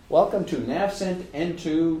blank. Welcome to NAVCENT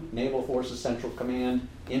N2, Naval Forces Central Command,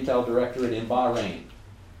 Intel Directorate in Bahrain.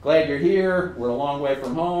 Glad you're here. We're a long way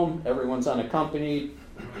from home. Everyone's unaccompanied.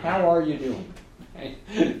 How are you doing?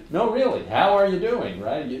 No, really, how are you doing,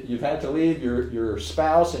 right? You've had to leave your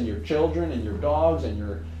spouse and your children and your dogs and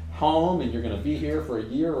your home, and you're going to be here for a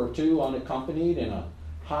year or two unaccompanied in a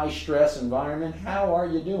high-stress environment. How are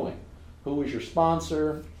you doing? Who is your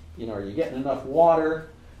sponsor? Are you getting enough water?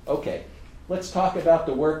 Okay, let's talk about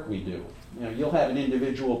the work we do. You'll have an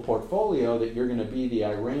individual portfolio that you're going to be the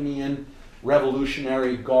Iranian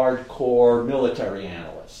Revolutionary Guard Corps military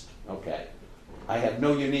analyst. Okay, I have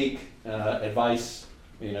no unique advice.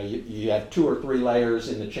 You have 2 or 3 layers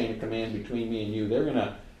in the chain of command between me and you. They're going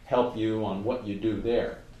to help you on what you do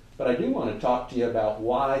there. But I do want to talk to you about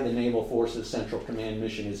why the Naval Forces Central Command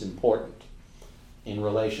mission is important in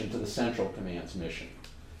relation to the Central Command's mission.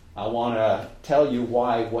 I want to tell you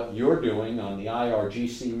why what you're doing on the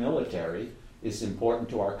IRGC military is important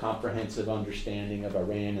to our comprehensive understanding of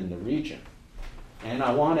Iran and the region. And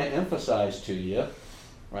I want to emphasize to you,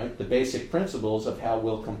 right, the basic principles of how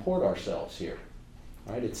we'll comport ourselves here.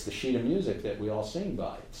 Right? It's the sheet of music that we all sing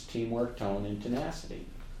by. It's teamwork, tone, and tenacity.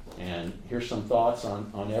 And here's some thoughts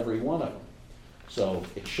on every one of them. So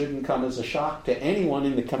it shouldn't come as a shock to anyone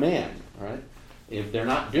in the command. Right? If they're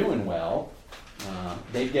not doing well,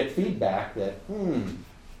 they get feedback that,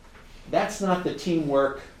 that's not the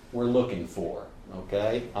teamwork we're looking for.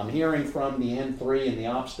 Okay? I'm hearing from the N3 in the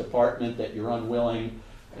ops department that you're unwilling,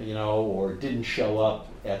 or didn't show up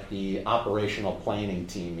at the operational planning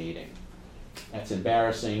team meeting. That's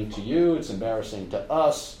embarrassing to you. It's embarrassing to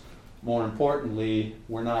us. More importantly,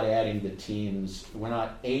 we're not aiding the teams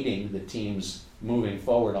moving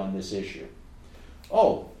forward on this issue.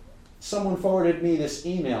 Oh, someone forwarded me this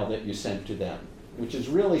email that you sent to them, which is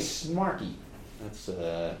really smarky. That's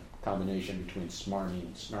a combination between smarmy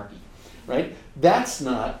and snarky, right? That's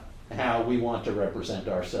not how we want to represent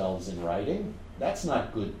ourselves in writing. That's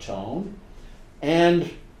not good tone. And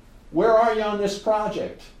where are you on this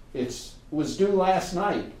project? It was due last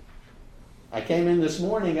night. I came in this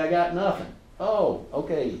morning, I got nothing. Oh,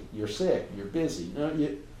 okay, you're sick, you're busy. No,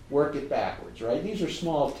 you work it backwards, right? These are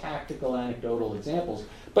small tactical anecdotal examples,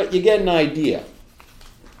 but you get an idea.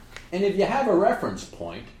 And if you have a reference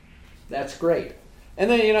point, that's great. And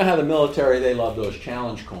then you know how the military, they love those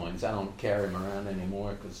challenge coins. I don't carry them around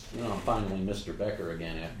anymore because, I'm finally Mr. Becker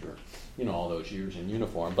again after, all those years in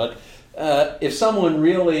uniform. But if someone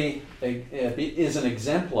really is an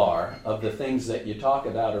exemplar of the things that you talk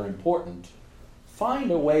about are important,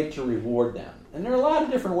 find a way to reward them. And there are a lot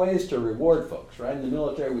of different ways to reward folks, right? In the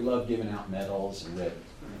military, we love giving out medals and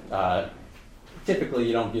ribbons. Typically,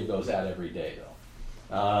 you don't give those out every day,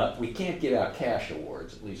 though. We can't give out cash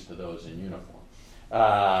awards, at least to those in uniform.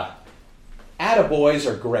 Attaboys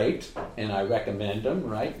are great, and I recommend them,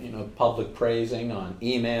 right? Public praising on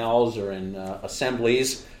emails or in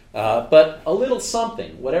assemblies. But a little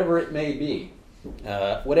something, whatever it may be,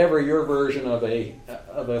 whatever your version of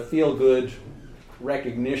a feel-good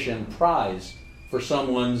recognition prize for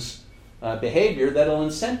someone's behavior that'll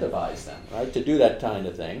incentivize them, right, to do that kind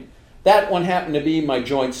of thing. That one happened to be my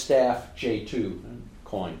Joint Staff J2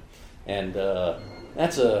 coin. And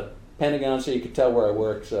that's a Pentagon, so you can tell where I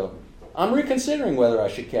work. So I'm reconsidering whether I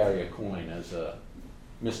should carry a coin as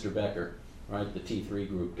Mr. Becker, right, the T3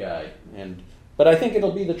 group guy. But I think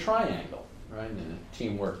it'll be the triangle, right, and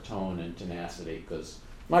teamwork, tone, and tenacity, because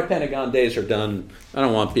my Pentagon days are done. I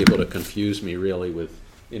don't want people to confuse me really with,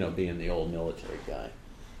 being the old military guy.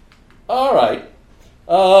 All right.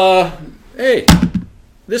 Hey,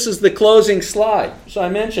 this is the closing slide. So I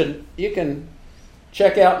mentioned you can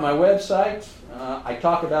check out my website. I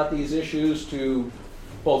talk about these issues to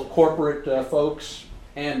both corporate folks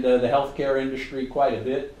and the healthcare industry quite a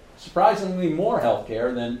bit. Surprisingly more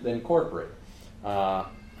healthcare than corporate. I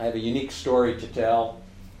have a unique story to tell.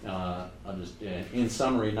 I'll just, in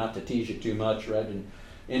summary, not to tease you too much, right?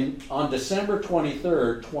 On December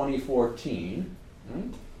 23rd, 2014,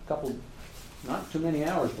 not too many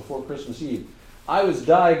hours before Christmas Eve, I was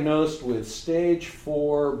diagnosed with stage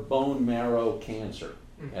 4 bone marrow cancer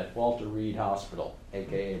at Walter Reed Hospital,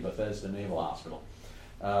 aka Bethesda Naval Hospital.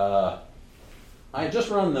 I had just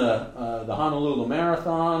run the Honolulu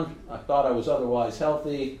Marathon. I thought I was otherwise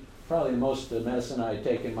healthy. probably the most medicine I had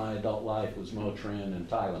taken in my adult life was Motrin and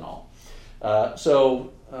Tylenol.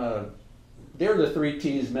 There the 3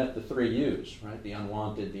 T's met the 3 U's, right? The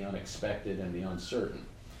unwanted, the unexpected, and the uncertain.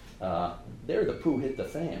 There the poo hit the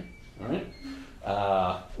fan, right?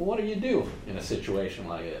 What do you do in a situation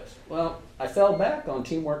like this? Well, I fell back on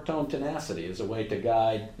teamwork, tone, tenacity as a way to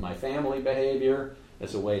guide my family behavior,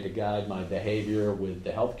 as a way to guide my behavior with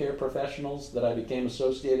the healthcare professionals that I became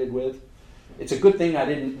associated with. It's a good thing I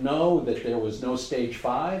didn't know that there was no stage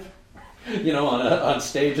 5, on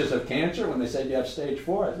stages of cancer. When they said you have stage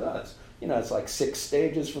 4, I thought, it's like 6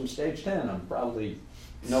 stages from stage 10. I'm probably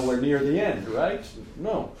nowhere near the end, right?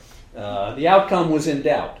 No. The outcome was in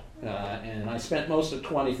doubt. And I spent most of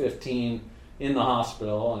 2015 in the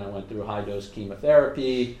hospital, and I went through high-dose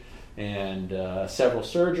chemotherapy and several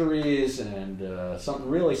surgeries and something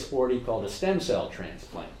really sporty called a stem cell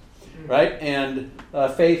transplant, right? And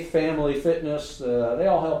faith, family, fitness, they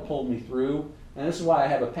all helped pull me through. And this is why I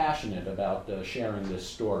have a passionate about sharing this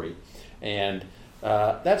story. And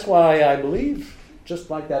that's why I believe, just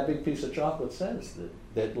like that big piece of chocolate says,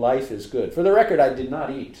 that life is good. For the record, I did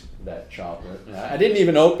not eat that chocolate. I didn't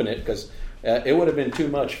even open it because it would have been too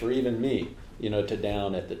much for even me, to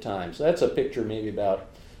down at the time. So that's a picture maybe about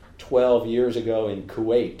 12 years ago in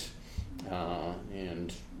Kuwait.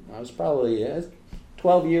 And I was probably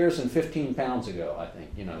 12 years and 15 pounds ago, I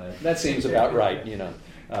think. That seems about right,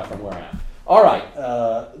 from where I am. All right,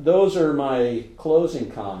 those are my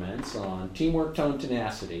closing comments on teamwork, tone,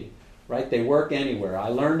 tenacity. Right? They work anywhere. I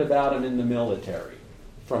learned about them in the military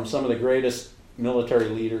from some of the greatest military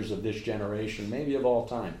leaders of this generation, maybe of all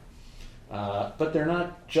time. But they're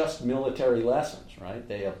not just military lessons, right?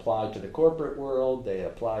 They apply to the corporate world. They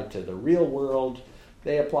apply to the real world.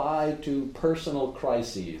 They apply to personal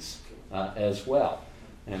crises as well.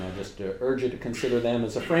 And I just urge you to consider them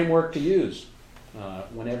as a framework to use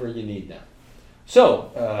whenever you need them.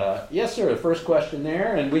 So, yes, sir, the first question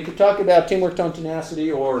there. And we could talk about teamwork, tone,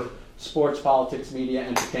 tenacity, or sports, politics, media,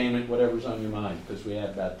 entertainment, whatever's on your mind, because we have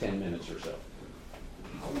about 10 minutes or so.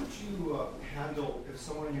 How would you handle if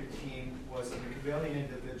someone on your team was a Machiavellian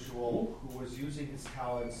individual who was using his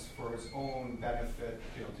talents for his own benefit,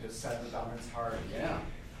 to set the dominance hierarchy? Yeah.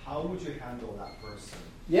 How would you handle that person?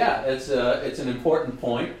 Yeah, it's an important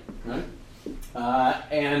point, right?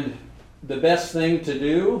 And the best thing to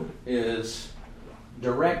do is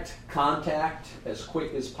direct contact as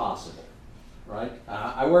quick as possible. Right?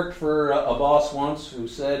 I worked for a boss once who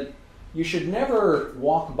said, you should never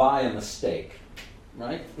walk by a mistake,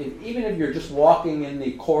 right? Even if you're just walking in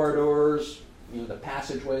the corridors, the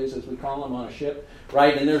passageways as we call them on a ship,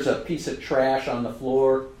 right? And there's a piece of trash on the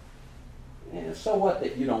floor. So what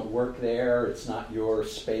that you don't work there, it's not your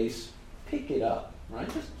space. Pick it up, right?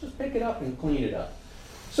 Just pick it up and clean it up.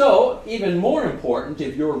 So even more important,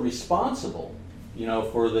 if you're responsible,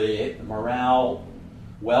 for the morale,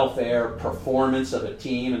 welfare, performance of a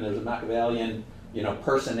team, and there's a Machiavellian,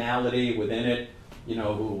 personality within it,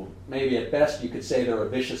 who maybe at best you could say they're a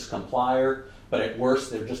vicious complier, but at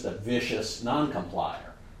worst they're just a vicious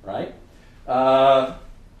non-complier, right?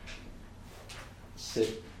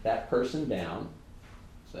 Sit that person down,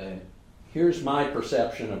 say, here's my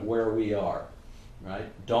perception of where we are, right?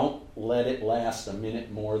 Don't let it last a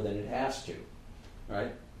minute more than it has to,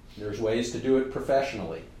 right? There's ways to do it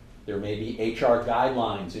professionally. There may be HR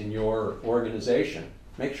guidelines in your organization.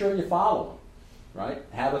 Make sure you follow them, right?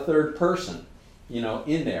 Have a third person,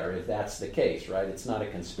 in there if that's the case, right? It's not a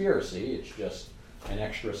conspiracy. It's just an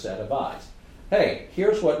extra set of eyes. Hey,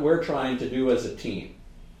 here's what we're trying to do as a team.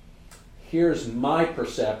 Here's my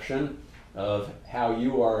perception of how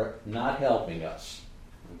you are not helping us,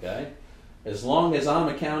 okay? As long as I'm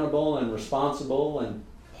accountable and responsible and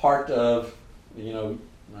part of,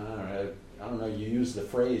 I don't know, you use the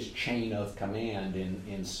phrase chain of command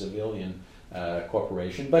in civilian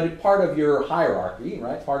corporation, but part of your hierarchy,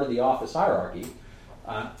 right, part of the office hierarchy,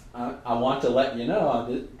 I want to let you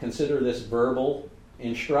know, consider this verbal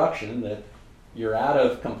instruction that you're out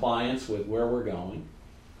of compliance with where we're going.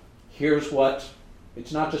 Here's what,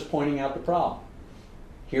 it's not just pointing out the problem.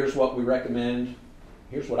 Here's what we recommend.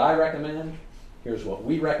 Here's what I recommend. Here's what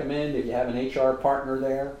we recommend if you have an HR partner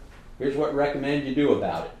there. Here's what we recommend you do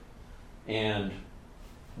about it. And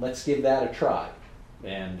let's give that a try.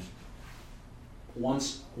 And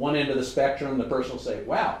once one end of the spectrum, the person will say,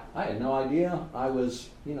 wow, I had no idea I was,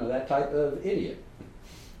 that type of idiot.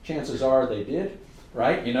 Chances are they did,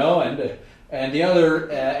 right? And the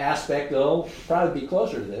other aspect, they'll probably be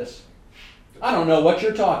closer to this. I don't know what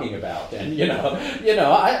you're talking about. And,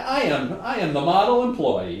 I am the model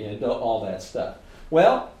employee and all that stuff.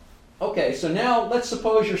 Well, okay, so now let's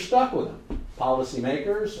suppose you're stuck with them.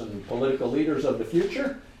 policymakers and political leaders of the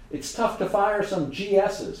future. It's tough to fire some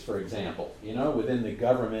GSs, for example, within the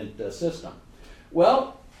government system.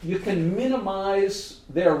 Well, you can minimize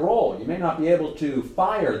their role. You may not be able to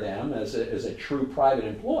fire them as a true private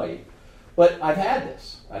employee, but I've had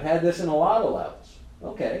this. I've had this in a lot of levels.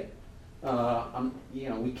 Okay,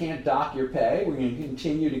 we can't dock your pay. We're going to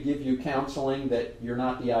continue to give you counseling that you're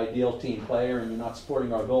not the ideal team player and you're not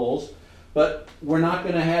supporting our goals, but we're not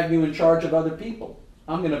going to have you in charge of other people.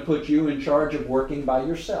 I'm going to put you in charge of working by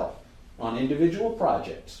yourself on individual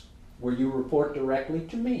projects where you report directly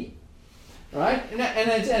to me. Right? And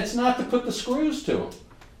it's not to put the screws to them.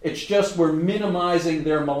 It's just we're minimizing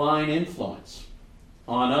their malign influence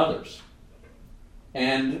on others.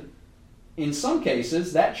 And in some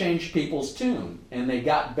cases, that changed people's tune, and they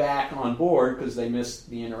got back on board because they missed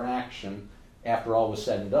the interaction after all was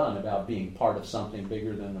said and done about being part of something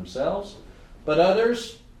bigger than themselves. But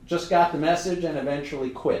others just got the message and eventually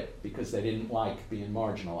quit because they didn't like being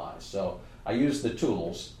marginalized. So I use the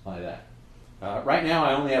tools like that. Right now,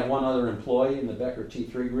 I only have one other employee in the Becker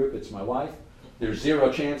T3 group. It's my wife. There's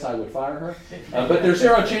zero chance I would fire her, but there's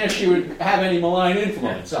zero chance she would have any malign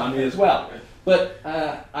influence on me as well. But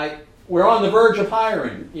we're on the verge of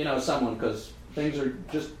hiring, someone because things are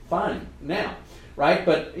just fine now, right?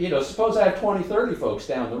 But suppose I have 20, 30 folks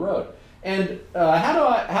down the road, and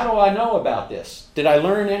how do I know about this? Did I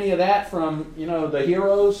learn any of that from the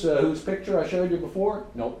heroes whose picture I showed you before?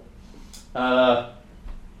 Nope.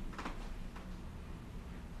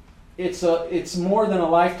 It's more than a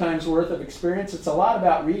lifetime's worth of experience. It's a lot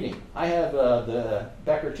about reading. I have the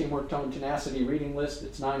Becker Teamwork Tone Tenacity reading list.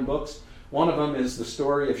 It's 9 books. One of them is the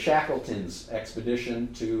story of Shackleton's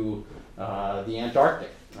expedition to the Antarctic.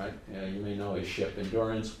 Right? You may know his ship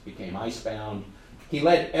Endurance became icebound. He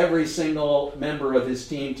led every single member of his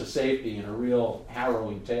team to safety in a real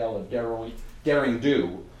harrowing tale of daring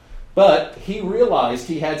do. But he realized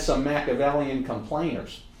he had some Machiavellian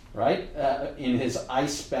complainers, right, in his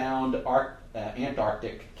icebound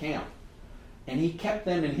Antarctic camp. And he kept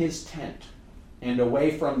them in his tent and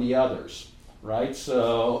away from the others, right?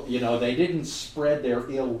 So, they didn't spread their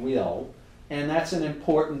ill will, and that's an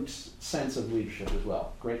important sense of leadership as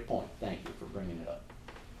well. Great point. Thank you for bringing it up.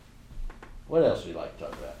 What else would you like to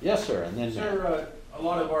talk about? Yes, sir. And then Sir, a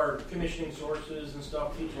lot of our commissioning sources and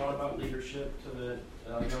stuff teach a lot about leadership to the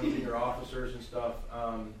young junior officers and stuff.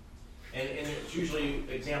 And it's usually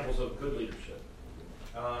examples of good leadership.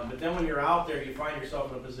 But then when you're out there, you find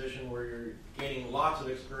yourself in a position where you're gaining lots of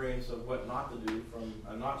experience of what not to do from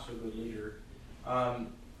a not so good leader.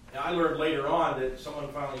 And I learned later on that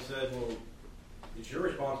someone finally said, well, it's your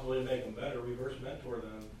responsibility to make them better, reverse mentor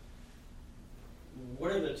them.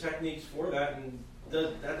 What are the techniques for that? And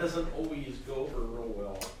that doesn't always go over real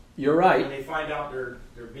well. You're right. When they find out they're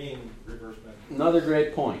being reverse mentored. Another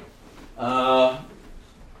great point. I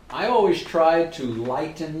always tried to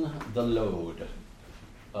lighten the load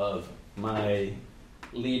of my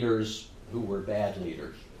leaders who were bad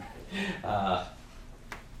leaders.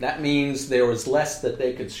 That means there was less that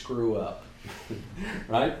they could screw up,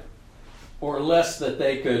 right? Or less that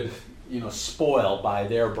they could, spoil by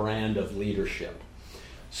their brand of leadership.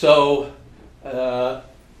 So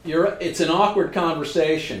it's an awkward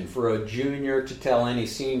conversation for a junior to tell any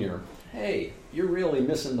senior, hey, you're really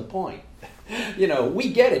missing the point.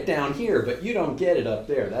 We get it down here, but you don't get it up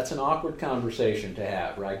there. That's an awkward conversation to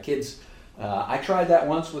have, right? Kids, I tried that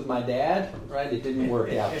once with my dad, right? It didn't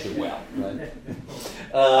work out too well, right?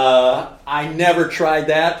 I never tried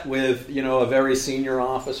that with, a very senior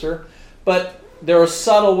officer. But there are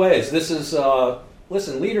subtle ways. This is,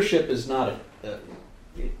 leadership is not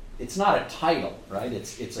it's not a title, right?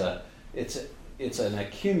 It's an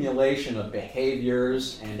accumulation of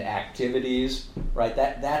behaviors and activities, right?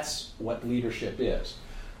 That's what leadership is.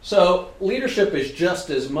 So leadership is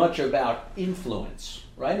just as much about influence,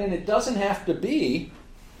 right? And it doesn't have to be,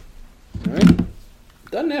 right?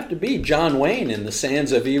 It doesn't have to be John Wayne in the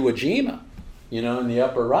sands of Iwo Jima, in the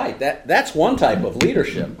upper right. That's one type of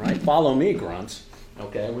leadership, right? Follow me, grunts.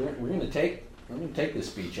 Okay, we're going to take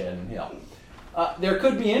this beachhead and hill. There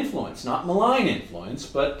could be influence, not malign influence,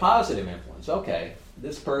 but positive influence. Okay,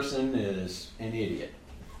 this person is an idiot.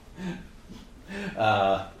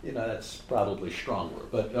 That's probably stronger,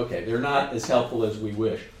 but okay, they're not as helpful as we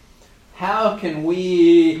wish. How can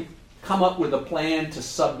we come up with a plan to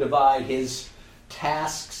subdivide his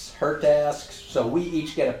tasks, her tasks, so we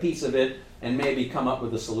each get a piece of it and maybe come up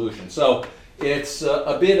with a solution? So it's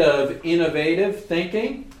a bit of innovative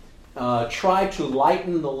thinking. Try to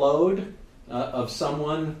lighten the load of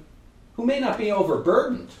someone who may not be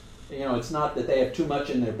overburdened it's not that they have too much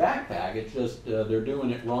in their backpack. It's just they're doing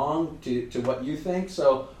it wrong to what you think.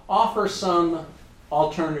 So offer some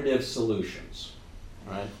alternative solutions,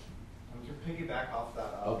 right? And to piggyback off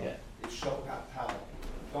that, Okay. it's show how.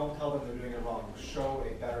 Don't tell them they're doing it wrong. Show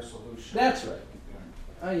a better solution. That's right.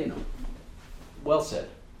 Yeah. Well said.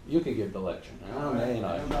 You could give the lecture. I know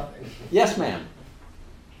nothing. Yes, ma'am.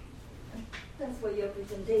 Thanks for your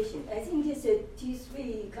presentation. I think this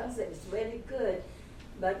T3 concept is very good,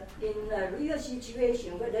 but in a real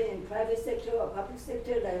situation, whether in private sector or public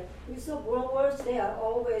sector, like whistleblowers, they are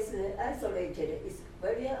always isolated. It's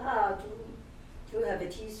very hard to have a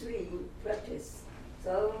T3 practice.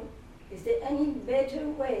 So is there any better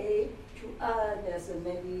way to add as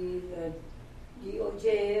maybe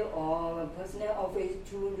DOJ or personnel office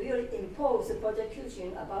to really impose a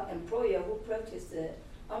prosecution about employer who practice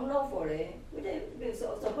unlawfully, which will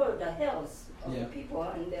also hurt the health of the people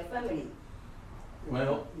and their family?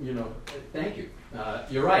 Well, thank you.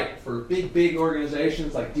 You're right. For big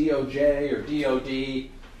organizations like DOJ or DOD,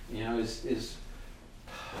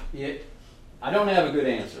 I don't have a good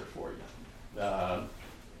answer for you.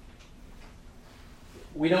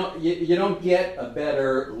 You don't get a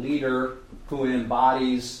better leader who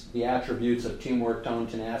embodies the attributes of teamwork, tone,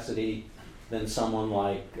 tenacity than someone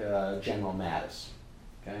like General Mattis.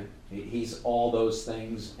 Okay, he's all those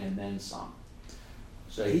things and then some.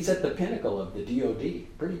 So he's at the pinnacle of the DOD,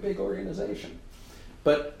 pretty big organization.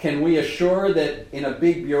 But can we assure that in a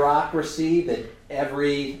big bureaucracy that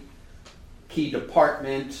every key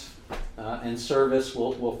department and service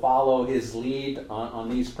will follow his lead on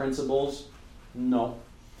these principles? No.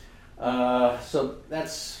 So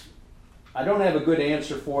I don't have a good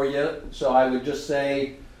answer for you, so I would just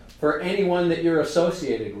say for anyone that you're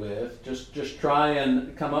associated with, just try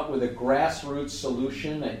and come up with a grassroots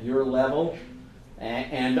solution at your level,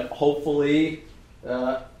 and hopefully,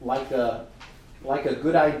 like a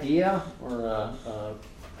good idea or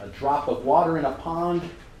a drop of water in a pond,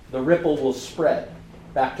 the ripple will spread.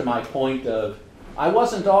 Back to my point of, I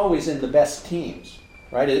wasn't always in the best teams,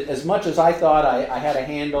 right? As much as I thought I had a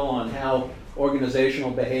handle on how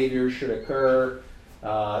organizational behaviors should occur,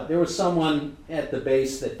 there was someone at the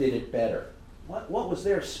base that did it better. What was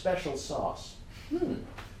their special sauce?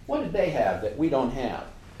 What did they have that we don't have?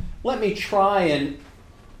 Let me try and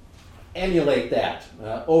emulate that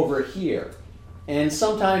over here. And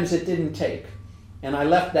sometimes it didn't take. And I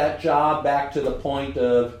left that job back to the point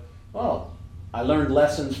of, I learned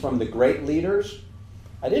lessons from the great leaders.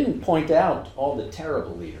 I didn't point out all the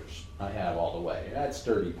terrible leaders I have all the way. I'd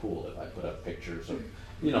sturdy pool if I put up pictures of,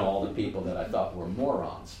 all the people that I thought were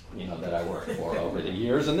morons, that I worked for over the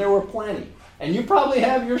years, and there were plenty. And you probably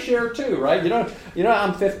have your share too, right?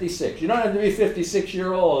 I'm 56. You don't have to be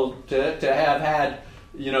 56-year-old to have had,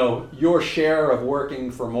 your share of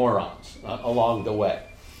working for morons along the way.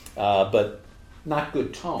 But not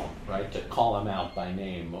good tone, right, to call them out by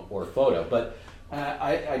name or photo. But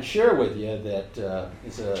I'd share with you that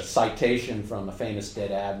is a citation from a famous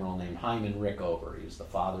dead admiral named Hyman Rickover. He was the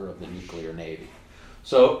father of the nuclear navy.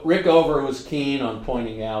 So Rickover was keen on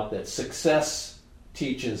pointing out that success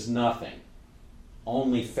teaches nothing.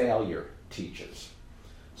 Only failure teaches.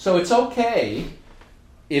 So it's okay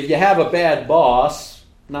if you have a bad boss,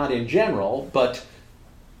 not in general, but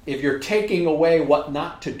if you're taking away what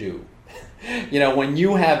not to do, when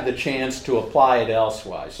you have the chance to apply it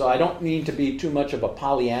elsewhere. So I don't mean to be too much of a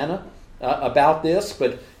Pollyanna about this,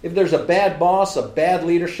 but if there's a bad boss, a bad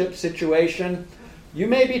leadership situation, you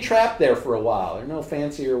may be trapped there for a while. There's no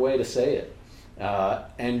fancier way to say it.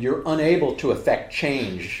 And you're unable to affect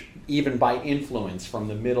change, even by influence from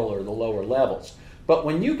the middle or the lower levels. But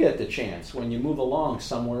when you get the chance, when you move along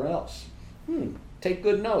somewhere else, take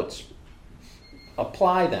good notes.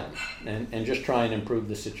 Apply them and just try and improve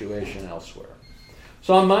the situation elsewhere.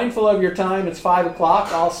 So I'm mindful of your time. It's 5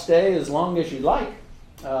 o'clock. I'll stay as long as you like.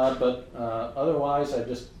 But otherwise, I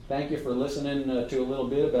just thank you for listening to a little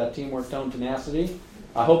bit about teamwork, tone, tenacity.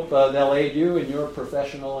 I hope they'll aid you in your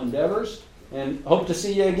professional endeavors, and hope to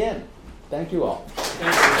see you again. Thank you all.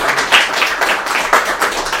 Thank you.